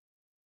now.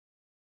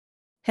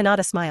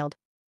 Hinata smiled.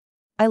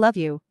 "I love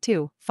you,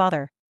 too,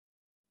 father."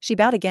 She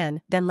bowed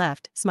again, then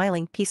left,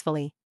 smiling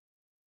peacefully.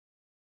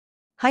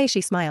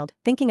 Hayashi smiled,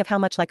 thinking of how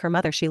much like her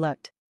mother she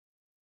looked.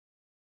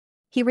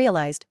 He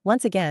realized,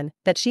 once again,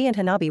 that she and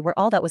Hanabi were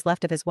all that was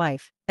left of his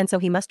wife, and so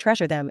he must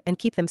treasure them and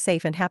keep them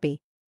safe and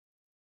happy.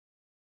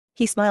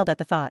 He smiled at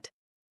the thought.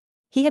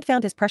 He had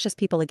found his precious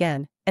people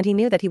again, and he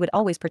knew that he would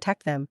always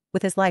protect them,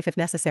 with his life if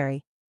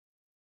necessary.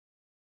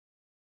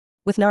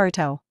 With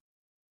Naruto.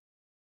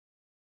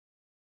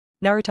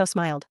 Naruto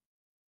smiled.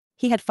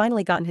 He had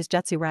finally gotten his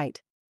jutsu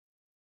right.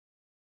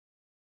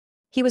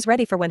 He was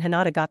ready for when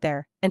Hinata got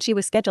there, and she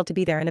was scheduled to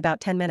be there in about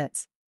 10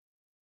 minutes.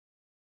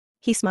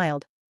 He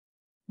smiled.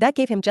 That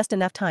gave him just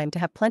enough time to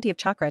have plenty of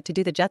chakra to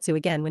do the jutsu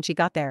again when she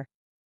got there.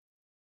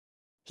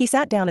 He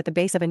sat down at the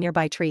base of a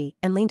nearby tree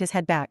and leaned his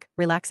head back,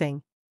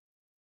 relaxing.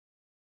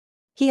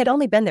 He had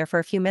only been there for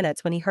a few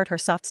minutes when he heard her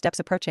soft steps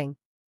approaching.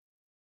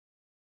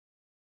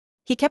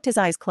 He kept his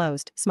eyes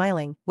closed,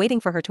 smiling, waiting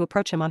for her to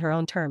approach him on her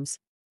own terms.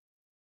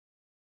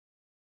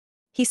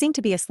 He seemed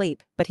to be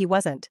asleep, but he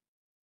wasn't.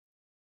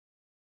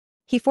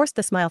 He forced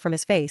the smile from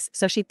his face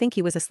so she'd think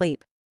he was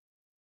asleep.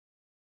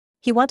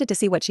 He wanted to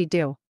see what she'd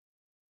do.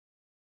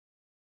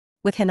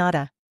 With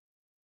Hinata.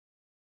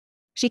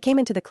 She came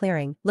into the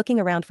clearing, looking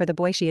around for the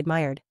boy she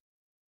admired.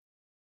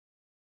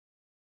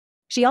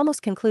 She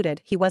almost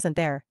concluded he wasn't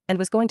there, and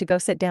was going to go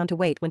sit down to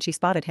wait when she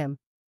spotted him.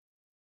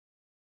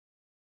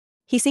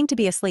 He seemed to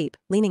be asleep,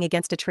 leaning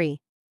against a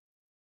tree.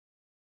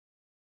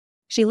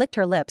 She licked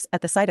her lips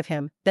at the sight of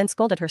him, then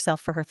scolded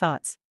herself for her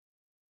thoughts.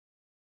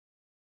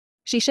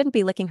 She shouldn't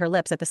be licking her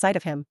lips at the sight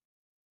of him.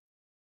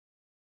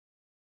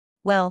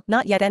 Well,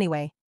 not yet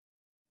anyway.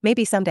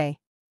 Maybe someday.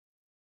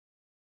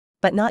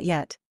 But not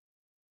yet.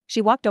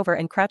 She walked over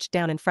and crouched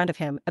down in front of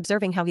him,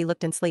 observing how he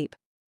looked in sleep.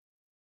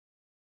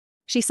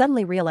 She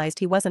suddenly realized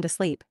he wasn't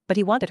asleep, but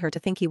he wanted her to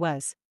think he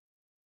was.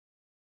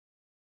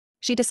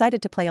 She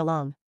decided to play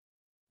along.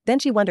 Then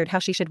she wondered how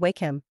she should wake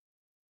him.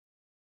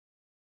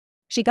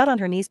 She got on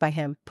her knees by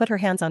him, put her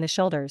hands on his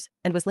shoulders,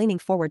 and was leaning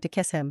forward to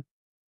kiss him.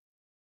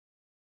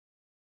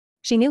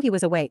 She knew he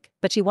was awake,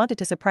 but she wanted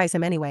to surprise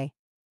him anyway.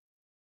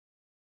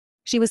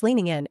 She was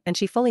leaning in, and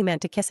she fully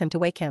meant to kiss him to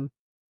wake him.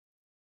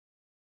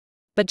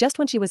 But just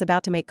when she was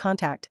about to make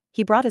contact,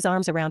 he brought his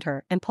arms around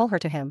her and pulled her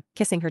to him,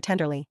 kissing her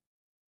tenderly.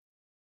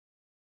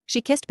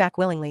 She kissed back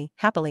willingly,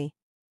 happily.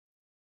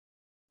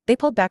 They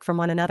pulled back from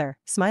one another,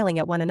 smiling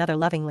at one another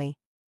lovingly.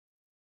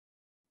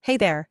 "Hey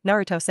there,"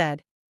 Naruto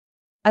said.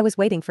 "I was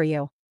waiting for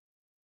you."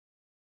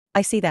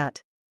 "I see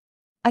that.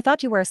 I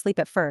thought you were asleep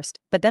at first,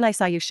 but then I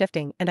saw you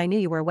shifting and I knew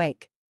you were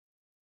awake."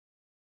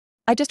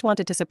 "I just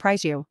wanted to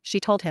surprise you," she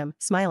told him,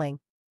 smiling.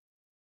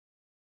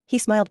 He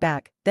smiled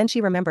back, then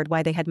she remembered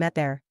why they had met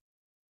there.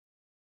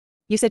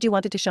 "You said you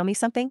wanted to show me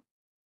something?"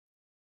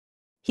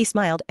 He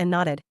smiled and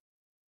nodded.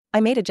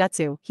 "I made a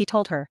jutsu," he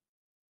told her.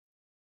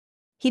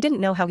 He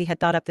didn't know how he had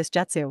thought up this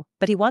jutsu,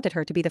 but he wanted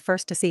her to be the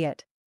first to see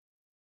it.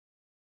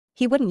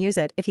 He wouldn't use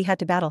it if he had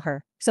to battle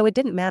her, so it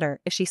didn't matter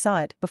if she saw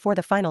it before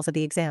the finals of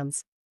the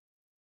exams.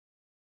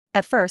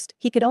 At first,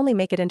 he could only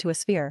make it into a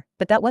sphere,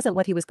 but that wasn't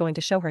what he was going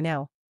to show her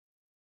now.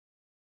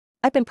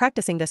 "I've been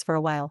practicing this for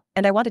a while,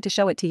 and I wanted to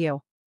show it to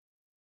you.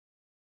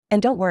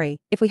 And don't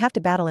worry, if we have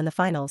to battle in the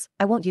finals,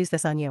 I won't use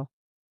this on you."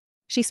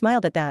 She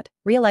smiled at that,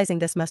 realizing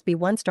this must be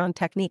one strong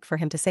technique for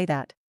him to say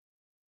that.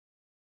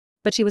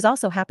 But she was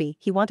also happy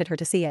he wanted her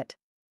to see it.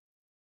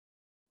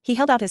 He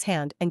held out his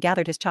hand and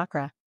gathered his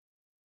chakra.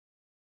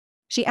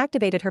 She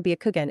activated her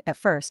Byakugan at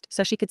first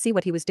so she could see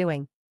what he was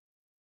doing.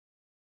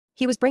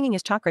 He was bringing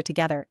his chakra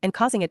together and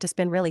causing it to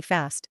spin really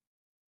fast.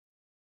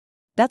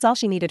 That's all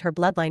she needed her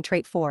bloodline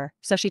trait for,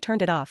 so she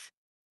turned it off.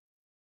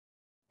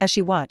 As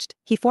she watched,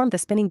 he formed the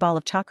spinning ball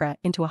of chakra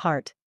into a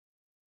heart.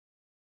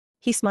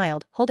 He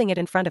smiled, holding it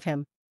in front of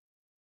him.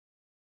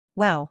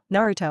 "Wow,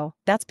 Naruto,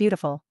 that's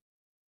beautiful."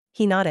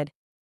 He nodded.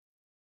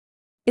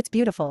 "It's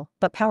beautiful,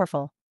 but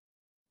powerful."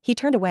 He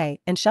turned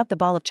away and shoved the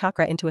ball of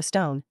chakra into a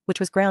stone, which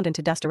was ground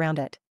into dust around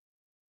it.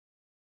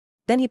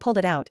 Then he pulled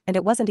it out and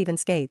it wasn't even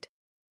scathed.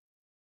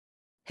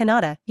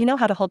 "Hinata, you know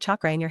how to hold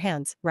chakra in your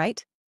hands,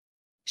 right?"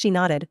 She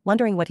nodded,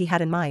 wondering what he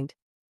had in mind.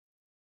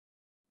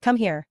 "Come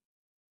here."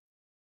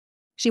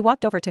 She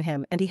walked over to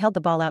him and he held the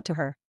ball out to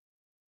her.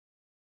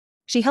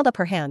 She held up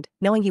her hand,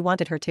 knowing he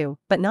wanted her to,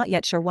 but not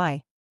yet sure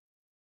why.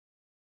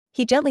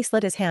 He gently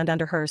slid his hand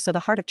under hers so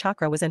the heart of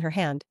chakra was in her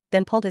hand,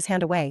 then pulled his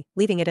hand away,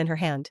 leaving it in her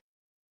hand.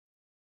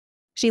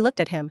 She looked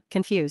at him,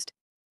 confused.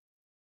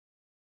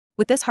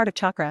 "With this heart of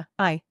chakra,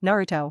 I,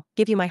 Naruto,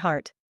 give you my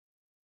heart.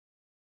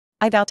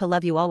 I vow to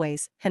love you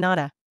always,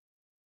 Hinata.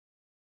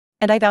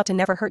 And I vow to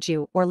never hurt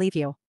you or leave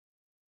you.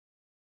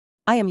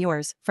 I am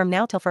yours, from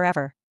now till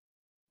forever."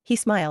 He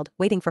smiled,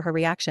 waiting for her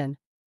reaction.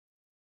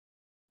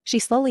 She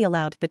slowly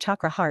allowed the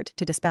chakra heart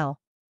to dispel.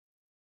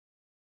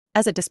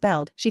 As it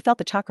dispelled, she felt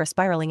the chakra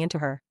spiraling into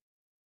her.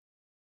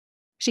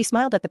 She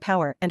smiled at the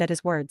power and at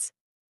his words.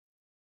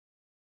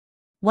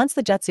 Once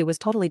the jutsu was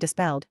totally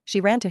dispelled,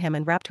 she ran to him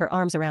and wrapped her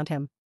arms around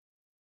him.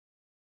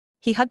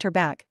 He hugged her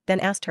back, then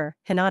asked her,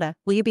 "Hinata,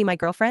 will you be my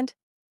girlfriend?"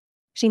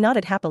 She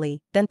nodded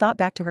happily, then thought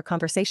back to her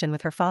conversation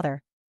with her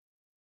father.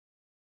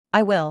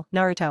 "I will,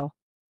 Naruto."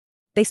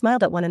 They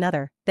smiled at one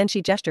another, then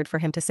she gestured for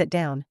him to sit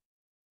down.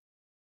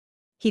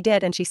 He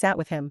did and she sat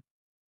with him.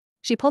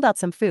 She pulled out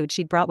some food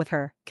she'd brought with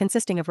her,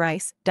 consisting of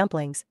rice,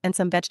 dumplings, and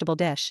some vegetable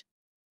dish.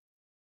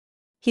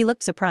 He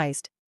looked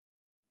surprised.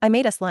 I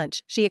made us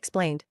lunch, she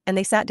explained, and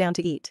they sat down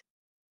to eat.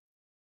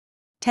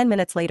 10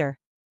 minutes later.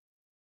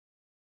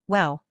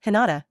 Wow,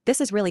 Hinata,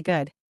 this is really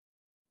good.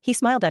 He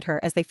smiled at her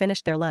as they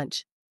finished their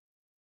lunch.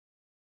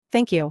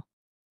 Thank you.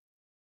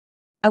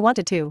 I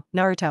wanted to,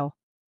 Naruto.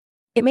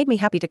 It made me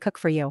happy to cook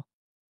for you.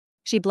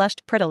 She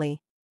blushed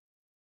prettily.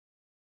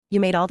 You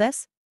made all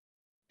this?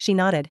 She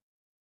nodded.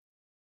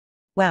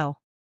 Wow.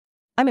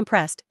 I'm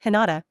impressed,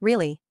 Hinata,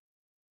 really.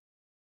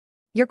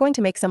 You're going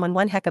to make someone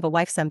one heck of a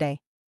wife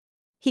someday.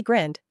 He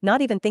grinned,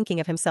 not even thinking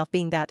of himself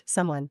being that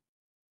someone.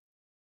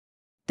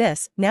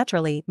 This,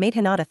 naturally, made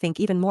Hinata think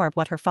even more of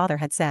what her father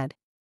had said.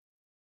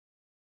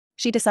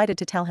 She decided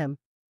to tell him.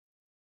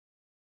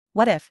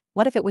 What if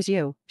it was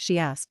you, she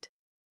asked.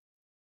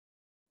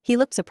 He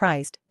looked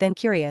surprised, then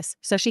curious,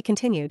 so she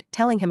continued,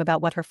 telling him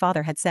about what her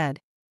father had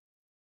said.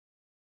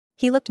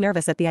 He looked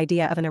nervous at the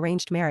idea of an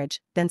arranged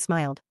marriage, then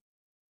smiled.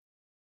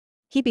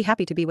 He'd be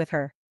happy to be with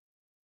her.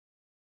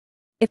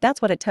 If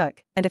that's what it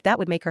took, and if that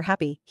would make her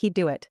happy, he'd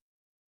do it.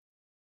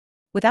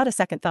 Without a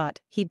second thought,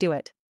 he'd do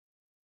it.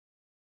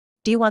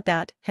 Do you want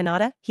that,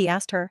 Hinata? He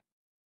asked her.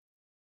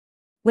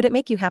 Would it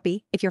make you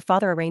happy if your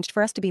father arranged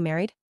for us to be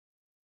married?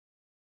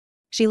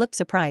 She looked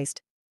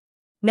surprised.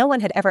 No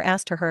one had ever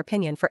asked her her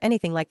opinion for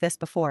anything like this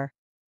before.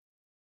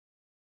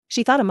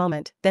 She thought a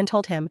moment, then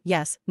told him,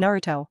 yes,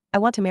 Naruto, I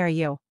want to marry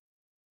you.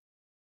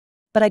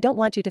 But I don't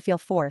want you to feel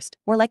forced,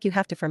 or like you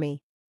have to for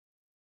me.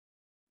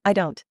 I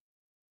don't.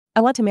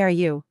 I want to marry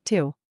you,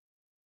 too.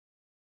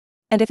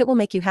 And if it will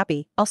make you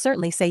happy, I'll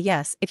certainly say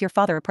yes if your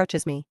father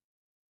approaches me.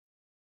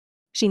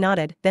 She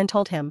nodded, then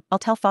told him, I'll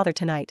tell father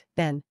tonight,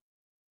 then.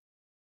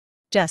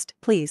 Just,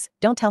 please,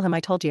 don't tell him I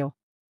told you.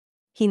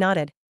 He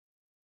nodded.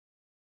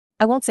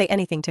 I won't say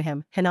anything to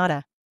him,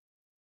 Hinata.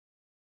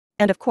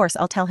 And of course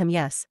I'll tell him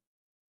yes.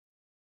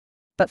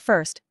 But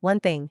first, one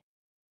thing.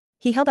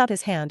 He held out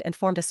his hand and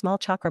formed a small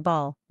chakra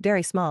ball,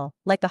 very small,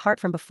 like the heart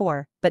from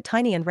before, but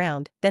tiny and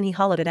round, then he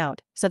hollowed it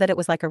out, so that it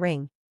was like a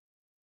ring.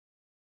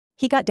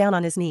 He got down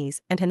on his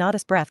knees, and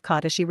Hinata's breath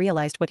caught as she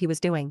realized what he was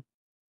doing.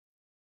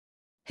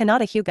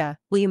 Hinata Hyuga,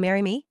 will you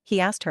marry me? He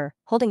asked her,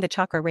 holding the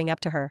chakra ring up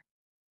to her.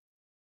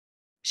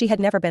 She had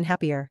never been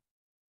happier.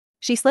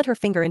 She slid her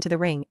finger into the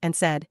ring and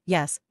said,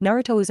 yes,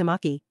 Naruto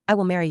Uzumaki, I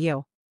will marry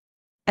you.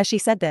 As she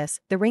said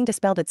this, the ring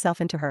dispelled itself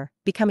into her,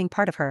 becoming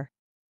part of her.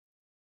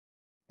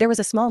 There was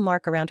a small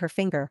mark around her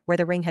finger where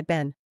the ring had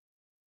been.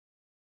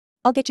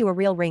 I'll get you a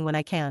real ring when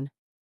I can.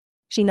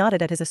 She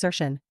nodded at his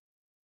assertion.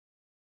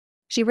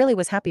 She really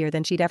was happier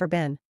than she'd ever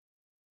been.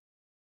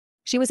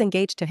 She was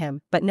engaged to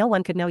him, but no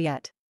one could know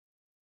yet.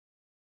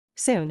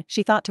 Soon,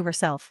 she thought to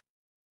herself.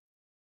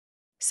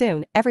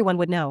 Soon, everyone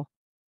would know.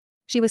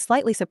 She was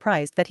slightly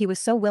surprised that he was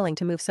so willing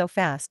to move so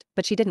fast,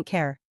 but she didn't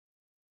care.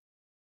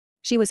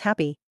 She was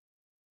happy.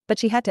 But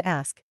she had to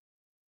ask.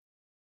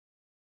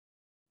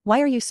 Why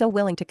are you so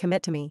willing to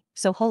commit to me,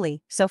 so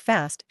wholly, so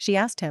fast, she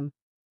asked him.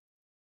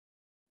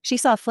 She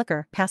saw a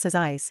flicker pass his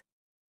eyes.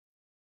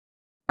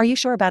 Are you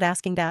sure about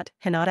asking that,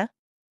 Hinata?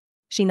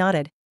 She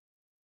nodded.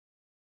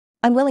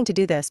 I'm willing to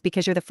do this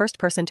because you're the first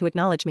person to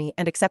acknowledge me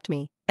and accept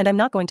me, and I'm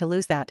not going to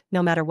lose that,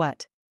 no matter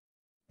what.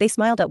 They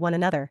smiled at one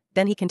another,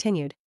 then he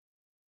continued.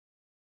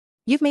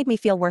 You've made me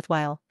feel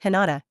worthwhile,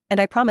 Hinata, and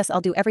I promise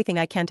I'll do everything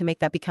I can to make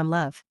that become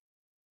love.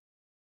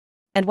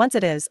 And once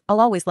it is, I'll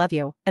always love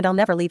you, and I'll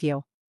never leave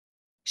you.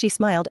 She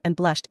smiled and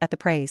blushed at the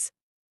praise.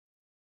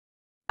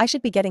 I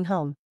should be getting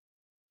home.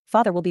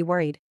 Father will be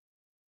worried.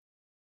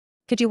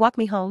 Could you walk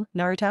me home,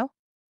 Naruto?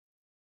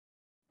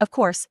 Of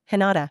course,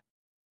 Hinata.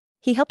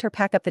 He helped her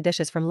pack up the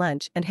dishes from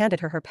lunch and handed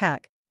her her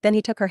pack, then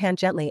he took her hand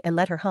gently and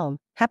led her home,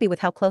 happy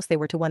with how close they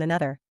were to one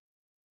another.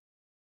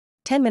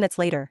 10 minutes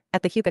later,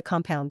 at the Hyuga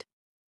compound.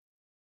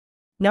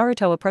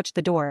 Naruto approached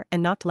the door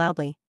and knocked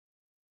loudly.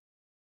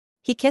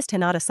 He kissed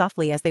Hinata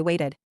softly as they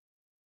waited.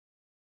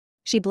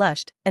 She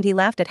blushed, and he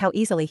laughed at how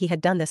easily he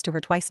had done this to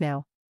her twice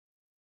now.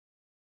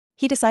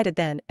 He decided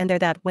then and there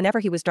that whenever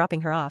he was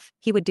dropping her off,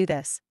 he would do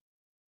this.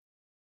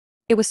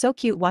 It was so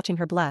cute watching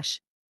her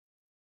blush.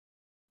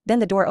 Then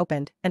the door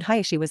opened, and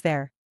Hayashi was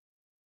there.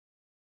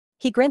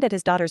 He grinned at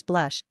his daughter's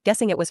blush,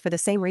 guessing it was for the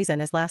same reason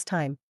as last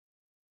time.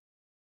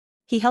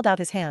 He held out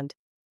his hand.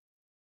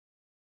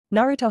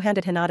 Naruto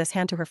handed Hinata's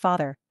hand to her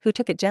father, who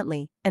took it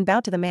gently, and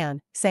bowed to the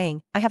man,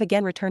 saying, I have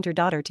again returned your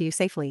daughter to you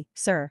safely,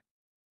 sir.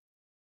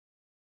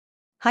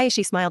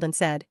 Hayashi smiled and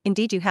said,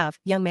 Indeed you have,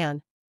 young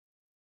man.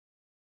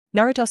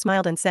 Naruto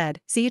smiled and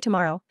said, See you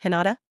tomorrow,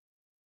 Hinata?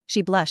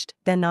 She blushed,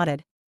 then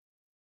nodded.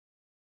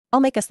 I'll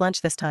make us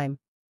lunch this time.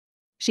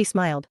 She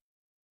smiled.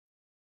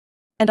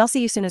 And I'll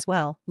see you soon as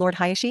well, Lord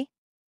Hayashi?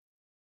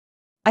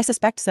 I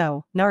suspect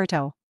so,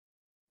 Naruto.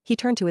 He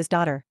turned to his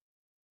daughter.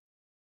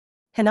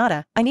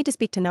 Hinata, I need to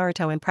speak to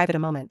Naruto in private a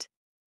moment.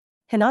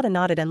 Hinata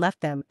nodded and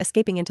left them,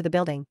 escaping into the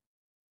building.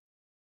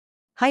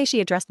 Hayashi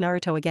addressed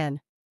Naruto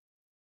again.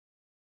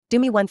 Do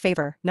me one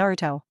favor,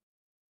 Naruto.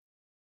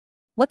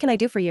 What can I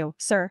do for you,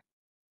 sir?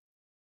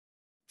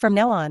 From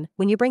now on,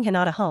 when you bring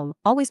Hinata home,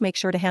 always make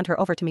sure to hand her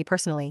over to me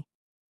personally.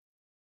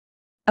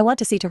 I want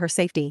to see to her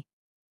safety.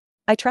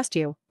 I trust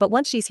you, but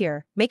once she's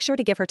here, make sure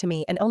to give her to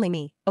me and only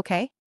me,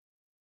 okay?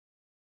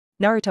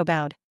 Naruto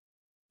bowed.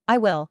 I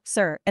will,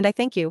 sir, and I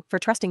thank you for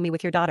trusting me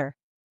with your daughter.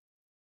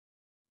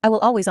 I will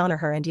always honor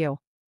her and you.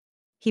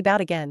 He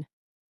bowed again.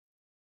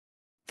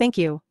 Thank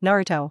you,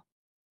 Naruto.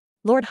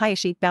 Lord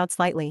Hayashi bowed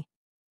slightly.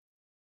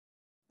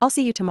 I'll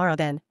see you tomorrow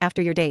then,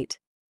 after your date.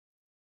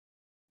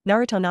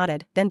 Naruto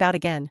nodded, then bowed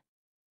again.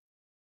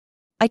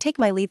 I take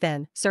my leave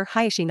then, Sir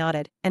Hayashi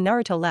nodded, and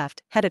Naruto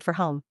left, headed for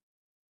home.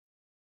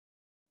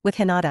 With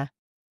Hinata.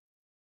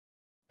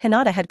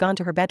 Hinata had gone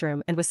to her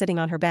bedroom and was sitting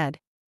on her bed.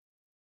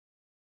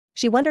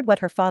 She wondered what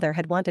her father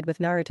had wanted with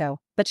Naruto,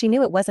 but she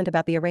knew it wasn't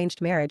about the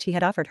arranged marriage he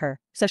had offered her,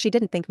 so she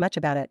didn't think much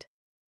about it.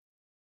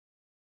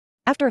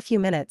 After a few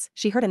minutes,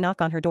 she heard a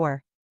knock on her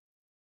door.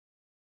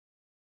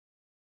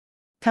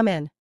 Come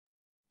in.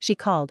 She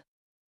called.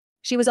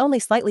 She was only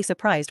slightly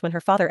surprised when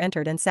her father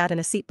entered and sat in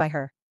a seat by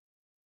her.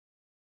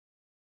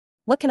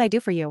 What can I do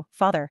for you,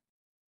 father?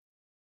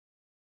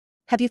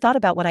 Have you thought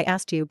about what I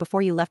asked you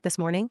before you left this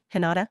morning,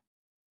 Hinata?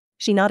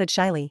 She nodded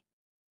shyly.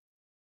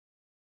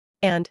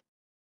 And?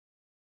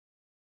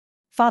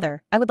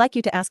 Father, I would like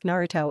you to ask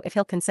Naruto if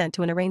he'll consent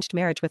to an arranged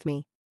marriage with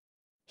me.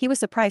 He was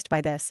surprised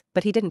by this,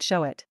 but he didn't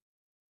show it.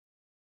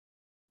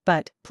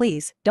 But,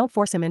 please, don't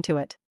force him into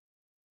it.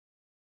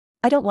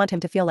 I don't want him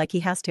to feel like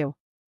he has to.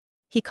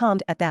 He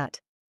calmed at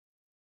that.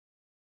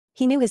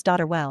 He knew his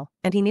daughter well,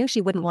 and he knew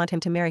she wouldn't want him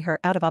to marry her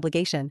out of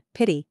obligation,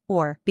 pity,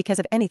 or because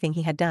of anything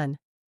he had done.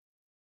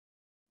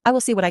 I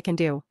will see what I can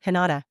do,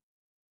 Hinata.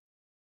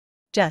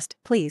 Just,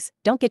 please,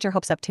 don't get your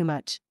hopes up too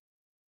much.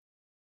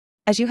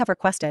 As you have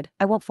requested,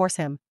 I won't force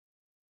him.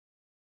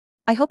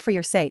 I hope for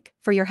your sake,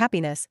 for your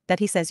happiness, that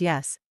he says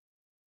yes.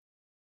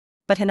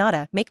 But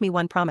Hinata, make me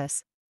one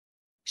promise.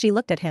 She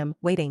looked at him,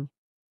 waiting.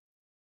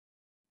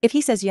 If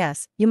he says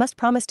yes, you must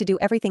promise to do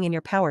everything in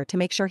your power to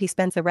make sure he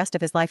spends the rest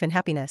of his life in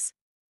happiness.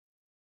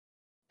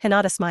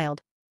 Hinata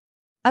smiled.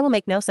 I will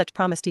make no such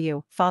promise to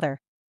you,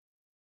 father.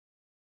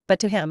 But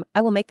to him,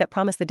 I will make that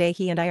promise the day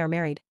he and I are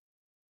married.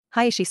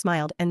 Hayashi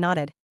smiled and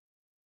nodded.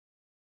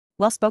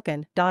 Well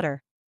spoken,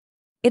 daughter.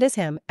 It is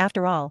him,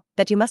 after all,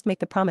 that you must make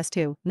the promise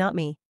to, not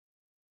me.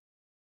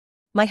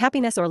 My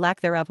happiness or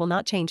lack thereof will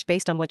not change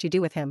based on what you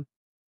do with him.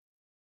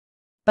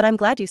 But I'm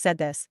glad you said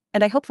this,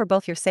 and I hope for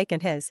both your sake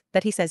and his,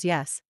 that he says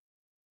yes.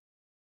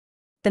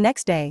 The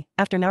next day,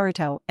 after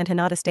Naruto and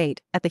Hinata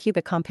stayed at the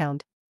Hyuga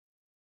compound.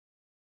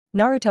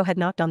 Naruto had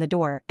knocked on the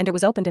door and it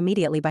was opened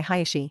immediately by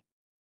Hayashi.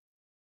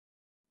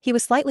 He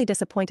was slightly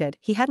disappointed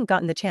he hadn't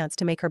gotten the chance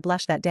to make her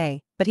blush that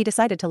day, but he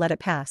decided to let it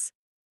pass.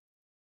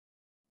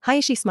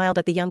 Hayashi smiled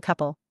at the young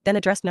couple, then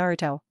addressed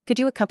Naruto, could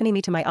you accompany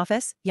me to my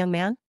office, young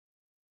man?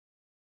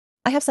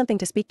 I have something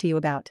to speak to you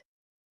about.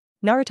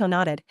 Naruto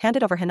nodded,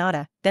 handed over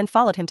Hinata, then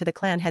followed him to the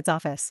clan head's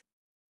office.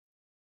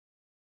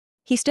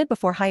 He stood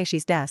before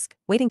Hayashi's desk,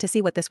 waiting to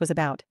see what this was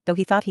about, though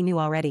he thought he knew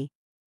already.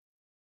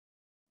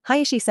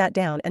 Hayashi sat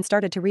down and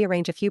started to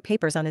rearrange a few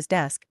papers on his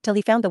desk till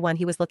he found the one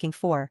he was looking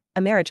for,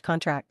 a marriage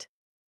contract.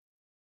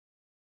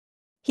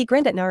 He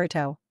grinned at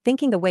Naruto,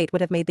 thinking the weight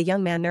would have made the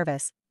young man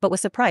nervous, but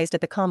was surprised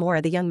at the calm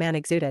aura the young man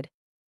exuded.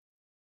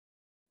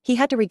 He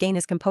had to regain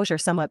his composure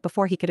somewhat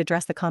before he could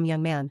address the calm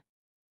young man.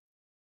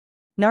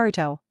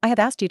 Naruto, I have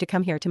asked you to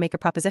come here to make a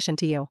proposition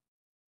to you.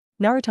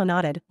 Naruto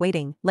nodded,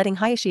 waiting, letting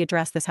Hayashi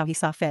address this how he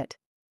saw fit.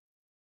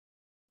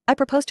 I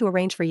propose to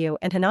arrange for you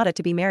and Hinata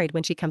to be married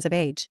when she comes of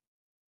age.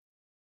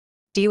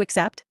 Do you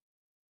accept?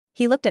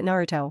 He looked at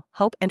Naruto,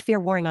 hope and fear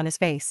warring on his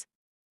face.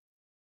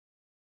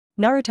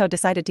 Naruto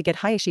decided to get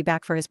Hayashi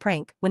back for his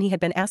prank when he had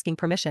been asking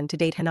permission to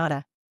date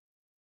Hinata.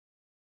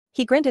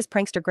 He grinned his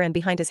prankster grin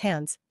behind his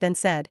hands, then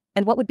said,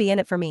 and what would be in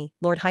it for me,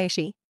 Lord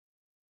Hayashi?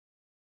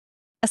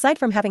 Aside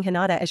from having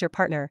Hinata as your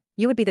partner,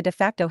 you would be the de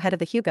facto head of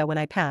the Hyuga when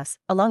I pass,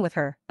 along with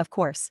her, of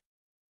course.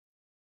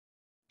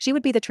 She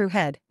would be the true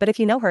head, but if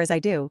you know her as I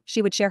do,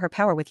 she would share her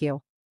power with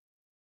you.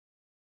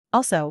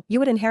 Also, you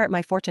would inherit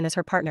my fortune as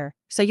her partner,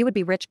 so you would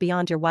be rich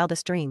beyond your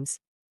wildest dreams.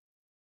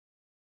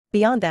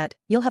 Beyond that,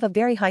 you'll have a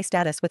very high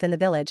status within the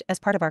village as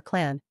part of our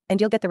clan,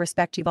 and you'll get the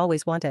respect you've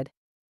always wanted.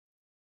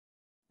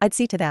 I'd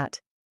see to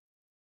that.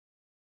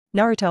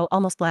 Naruto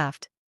almost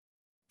laughed.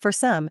 For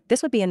some,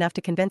 this would be enough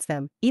to convince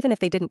them, even if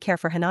they didn't care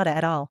for Hinata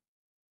at all.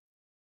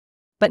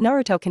 But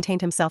Naruto contained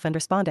himself and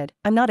responded,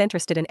 I'm not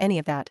interested in any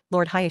of that,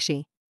 Lord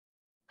Hayashi.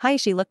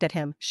 Hayashi looked at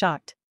him,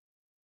 shocked.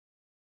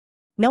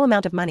 No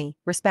amount of money,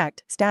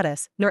 respect,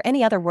 status, nor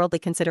any other worldly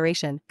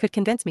consideration could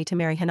convince me to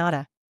marry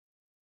Hinata.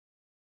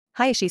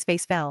 Hayashi's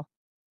face fell.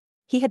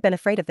 He had been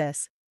afraid of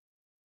this.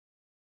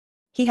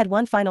 He had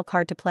one final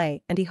card to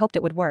play and he hoped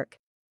it would work.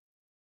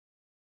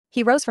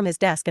 He rose from his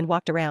desk and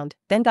walked around,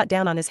 then got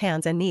down on his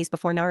hands and knees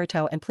before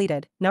Naruto and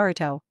pleaded,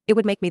 Naruto, it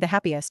would make me the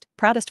happiest,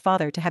 proudest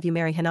father to have you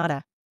marry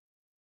Hinata.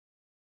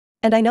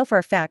 And I know for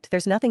a fact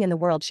there's nothing in the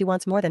world she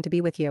wants more than to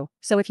be with you,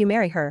 so if you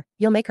marry her,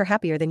 you'll make her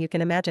happier than you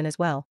can imagine as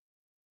well.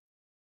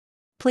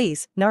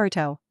 Please,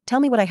 Naruto, tell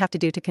me what I have to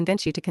do to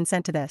convince you to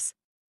consent to this.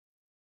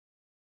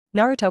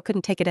 Naruto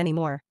couldn't take it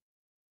anymore.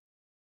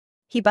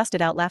 He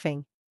busted out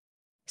laughing.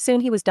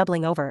 Soon he was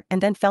doubling over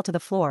and then fell to the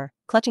floor,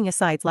 clutching his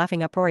sides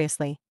laughing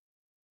uproariously.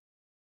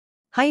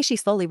 Hayashi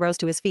slowly rose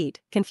to his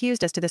feet,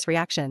 confused as to this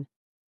reaction.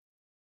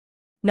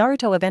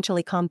 Naruto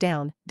eventually calmed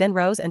down, then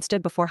rose and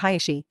stood before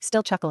Hayashi,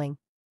 still chuckling.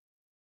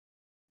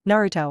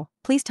 Naruto,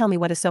 please tell me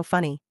what is so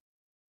funny.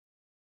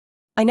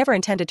 I never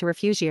intended to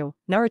refuse you,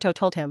 Naruto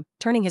told him,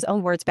 turning his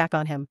own words back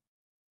on him.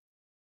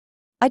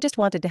 I just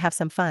wanted to have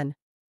some fun.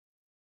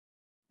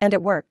 And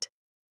it worked.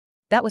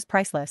 That was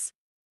priceless.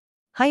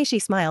 Hayashi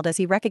smiled as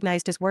he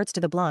recognized his words to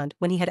the blonde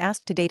when he had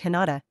asked to date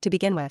Hinata, to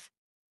begin with.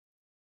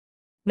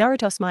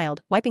 Naruto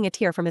smiled, wiping a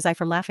tear from his eye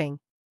from laughing.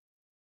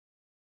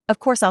 Of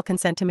course I'll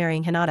consent to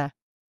marrying Hinata.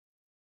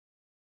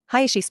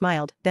 Hayashi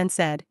smiled, then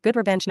said, good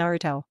revenge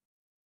Naruto.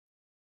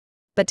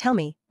 But tell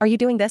me, are you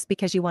doing this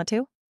because you want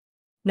to?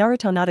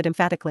 Naruto nodded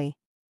emphatically.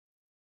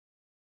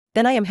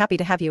 Then I am happy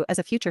to have you as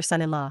a future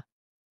son-in-law.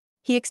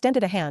 He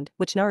extended a hand,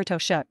 which Naruto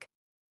shook.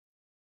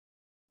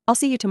 I'll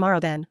see you tomorrow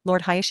then,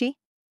 Lord Hayashi?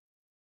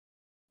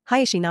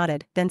 Hayashi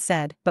nodded, then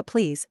said, but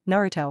please,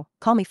 Naruto,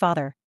 call me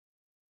father.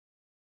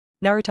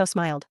 Naruto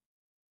smiled.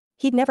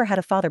 He'd never had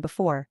a father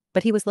before,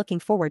 but he was looking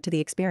forward to the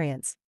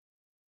experience.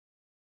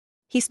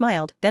 He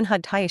smiled, then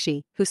hugged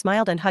Hayashi, who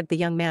smiled and hugged the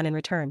young man in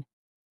return.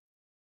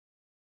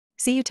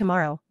 See you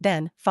tomorrow,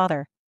 then,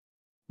 father.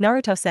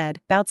 Naruto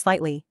said, bowed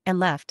slightly, and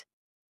left.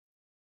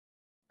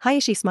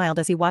 Hayashi smiled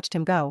as he watched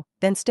him go,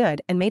 then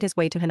stood and made his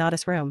way to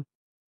Hinata's room.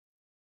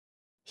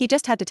 He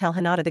just had to tell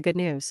Hinata the good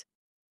news.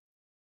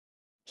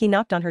 He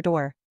knocked on her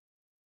door.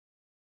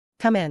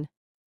 Come in.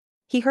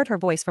 He heard her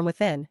voice from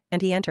within,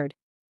 and he entered.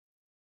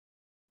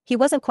 He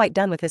wasn't quite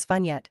done with his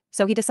fun yet,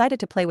 so he decided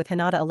to play with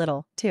Hinata a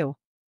little, too.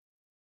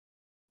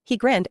 He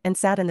grinned and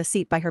sat in the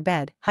seat by her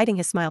bed, hiding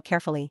his smile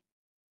carefully.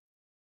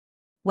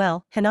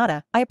 Well,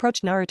 Hinata, I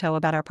approached Naruto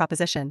about our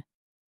proposition.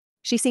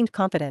 She seemed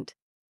confident.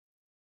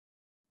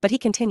 But he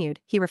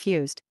continued, he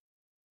refused.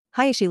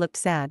 Hayashi looked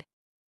sad.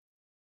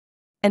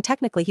 And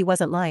technically he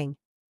wasn't lying.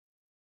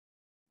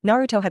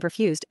 Naruto had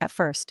refused at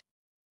first.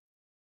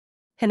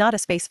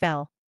 Hinata's face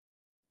fell.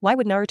 Why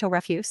would Naruto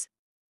refuse?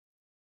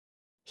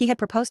 He had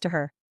proposed to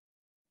her.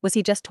 Was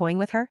he just toying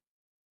with her?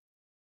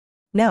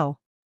 No.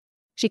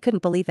 She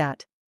couldn't believe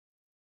that.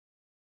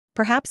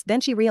 Perhaps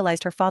then she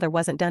realized her father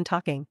wasn't done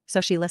talking, so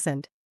she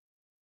listened.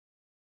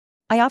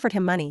 I offered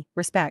him money,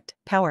 respect,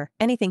 power,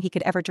 anything he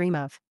could ever dream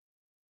of.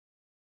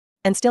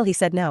 And still he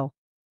said no.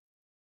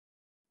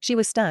 She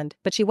was stunned,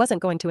 but she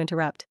wasn't going to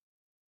interrupt.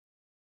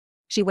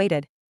 She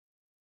waited.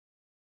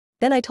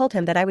 Then I told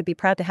him that I would be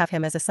proud to have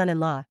him as a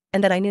son-in-law,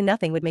 and that I knew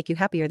nothing would make you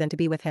happier than to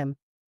be with him.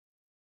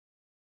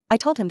 I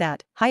told him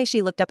that.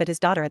 Hayashi looked up at his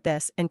daughter at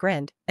this and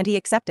grinned, and he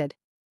accepted.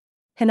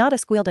 Hinata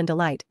squealed in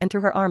delight and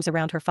threw her arms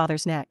around her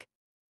father's neck.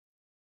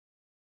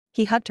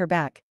 He hugged her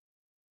back.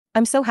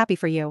 I'm so happy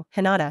for you,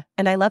 Hinata,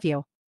 and I love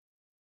you.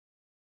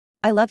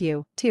 I love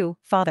you, too,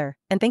 father,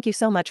 and thank you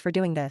so much for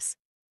doing this.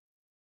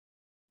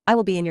 I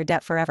will be in your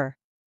debt forever.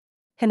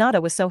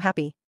 Hinata was so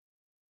happy.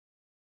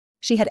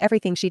 She had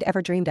everything she'd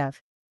ever dreamed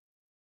of.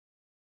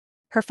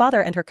 Her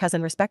father and her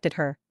cousin respected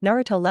her,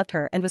 Naruto loved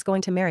her and was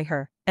going to marry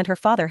her, and her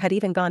father had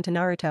even gone to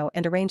Naruto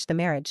and arranged the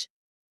marriage.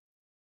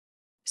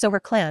 So her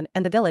clan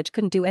and the village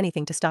couldn't do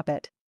anything to stop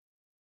it.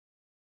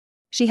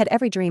 She had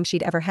every dream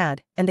she'd ever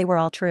had, and they were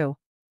all true.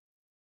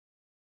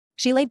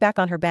 She laid back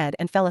on her bed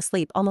and fell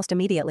asleep almost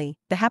immediately,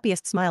 the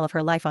happiest smile of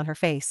her life on her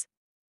face.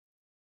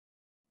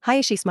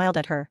 Hayashi smiled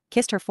at her,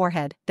 kissed her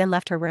forehead, then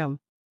left her room.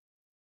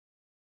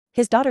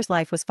 His daughter's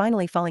life was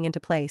finally falling into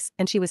place,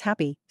 and she was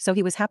happy, so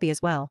he was happy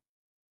as well.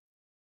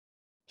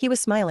 He was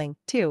smiling,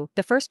 too,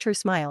 the first true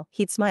smile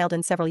he'd smiled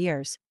in several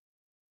years.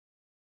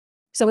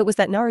 So it was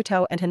that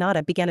Naruto and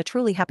Hinata began a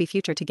truly happy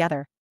future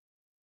together.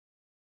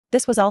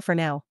 This was all for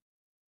now.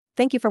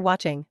 Thank you for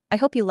watching, I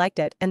hope you liked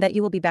it and that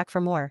you will be back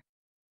for more.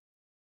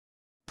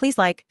 Please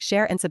like,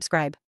 share and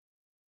subscribe.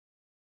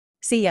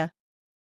 See ya.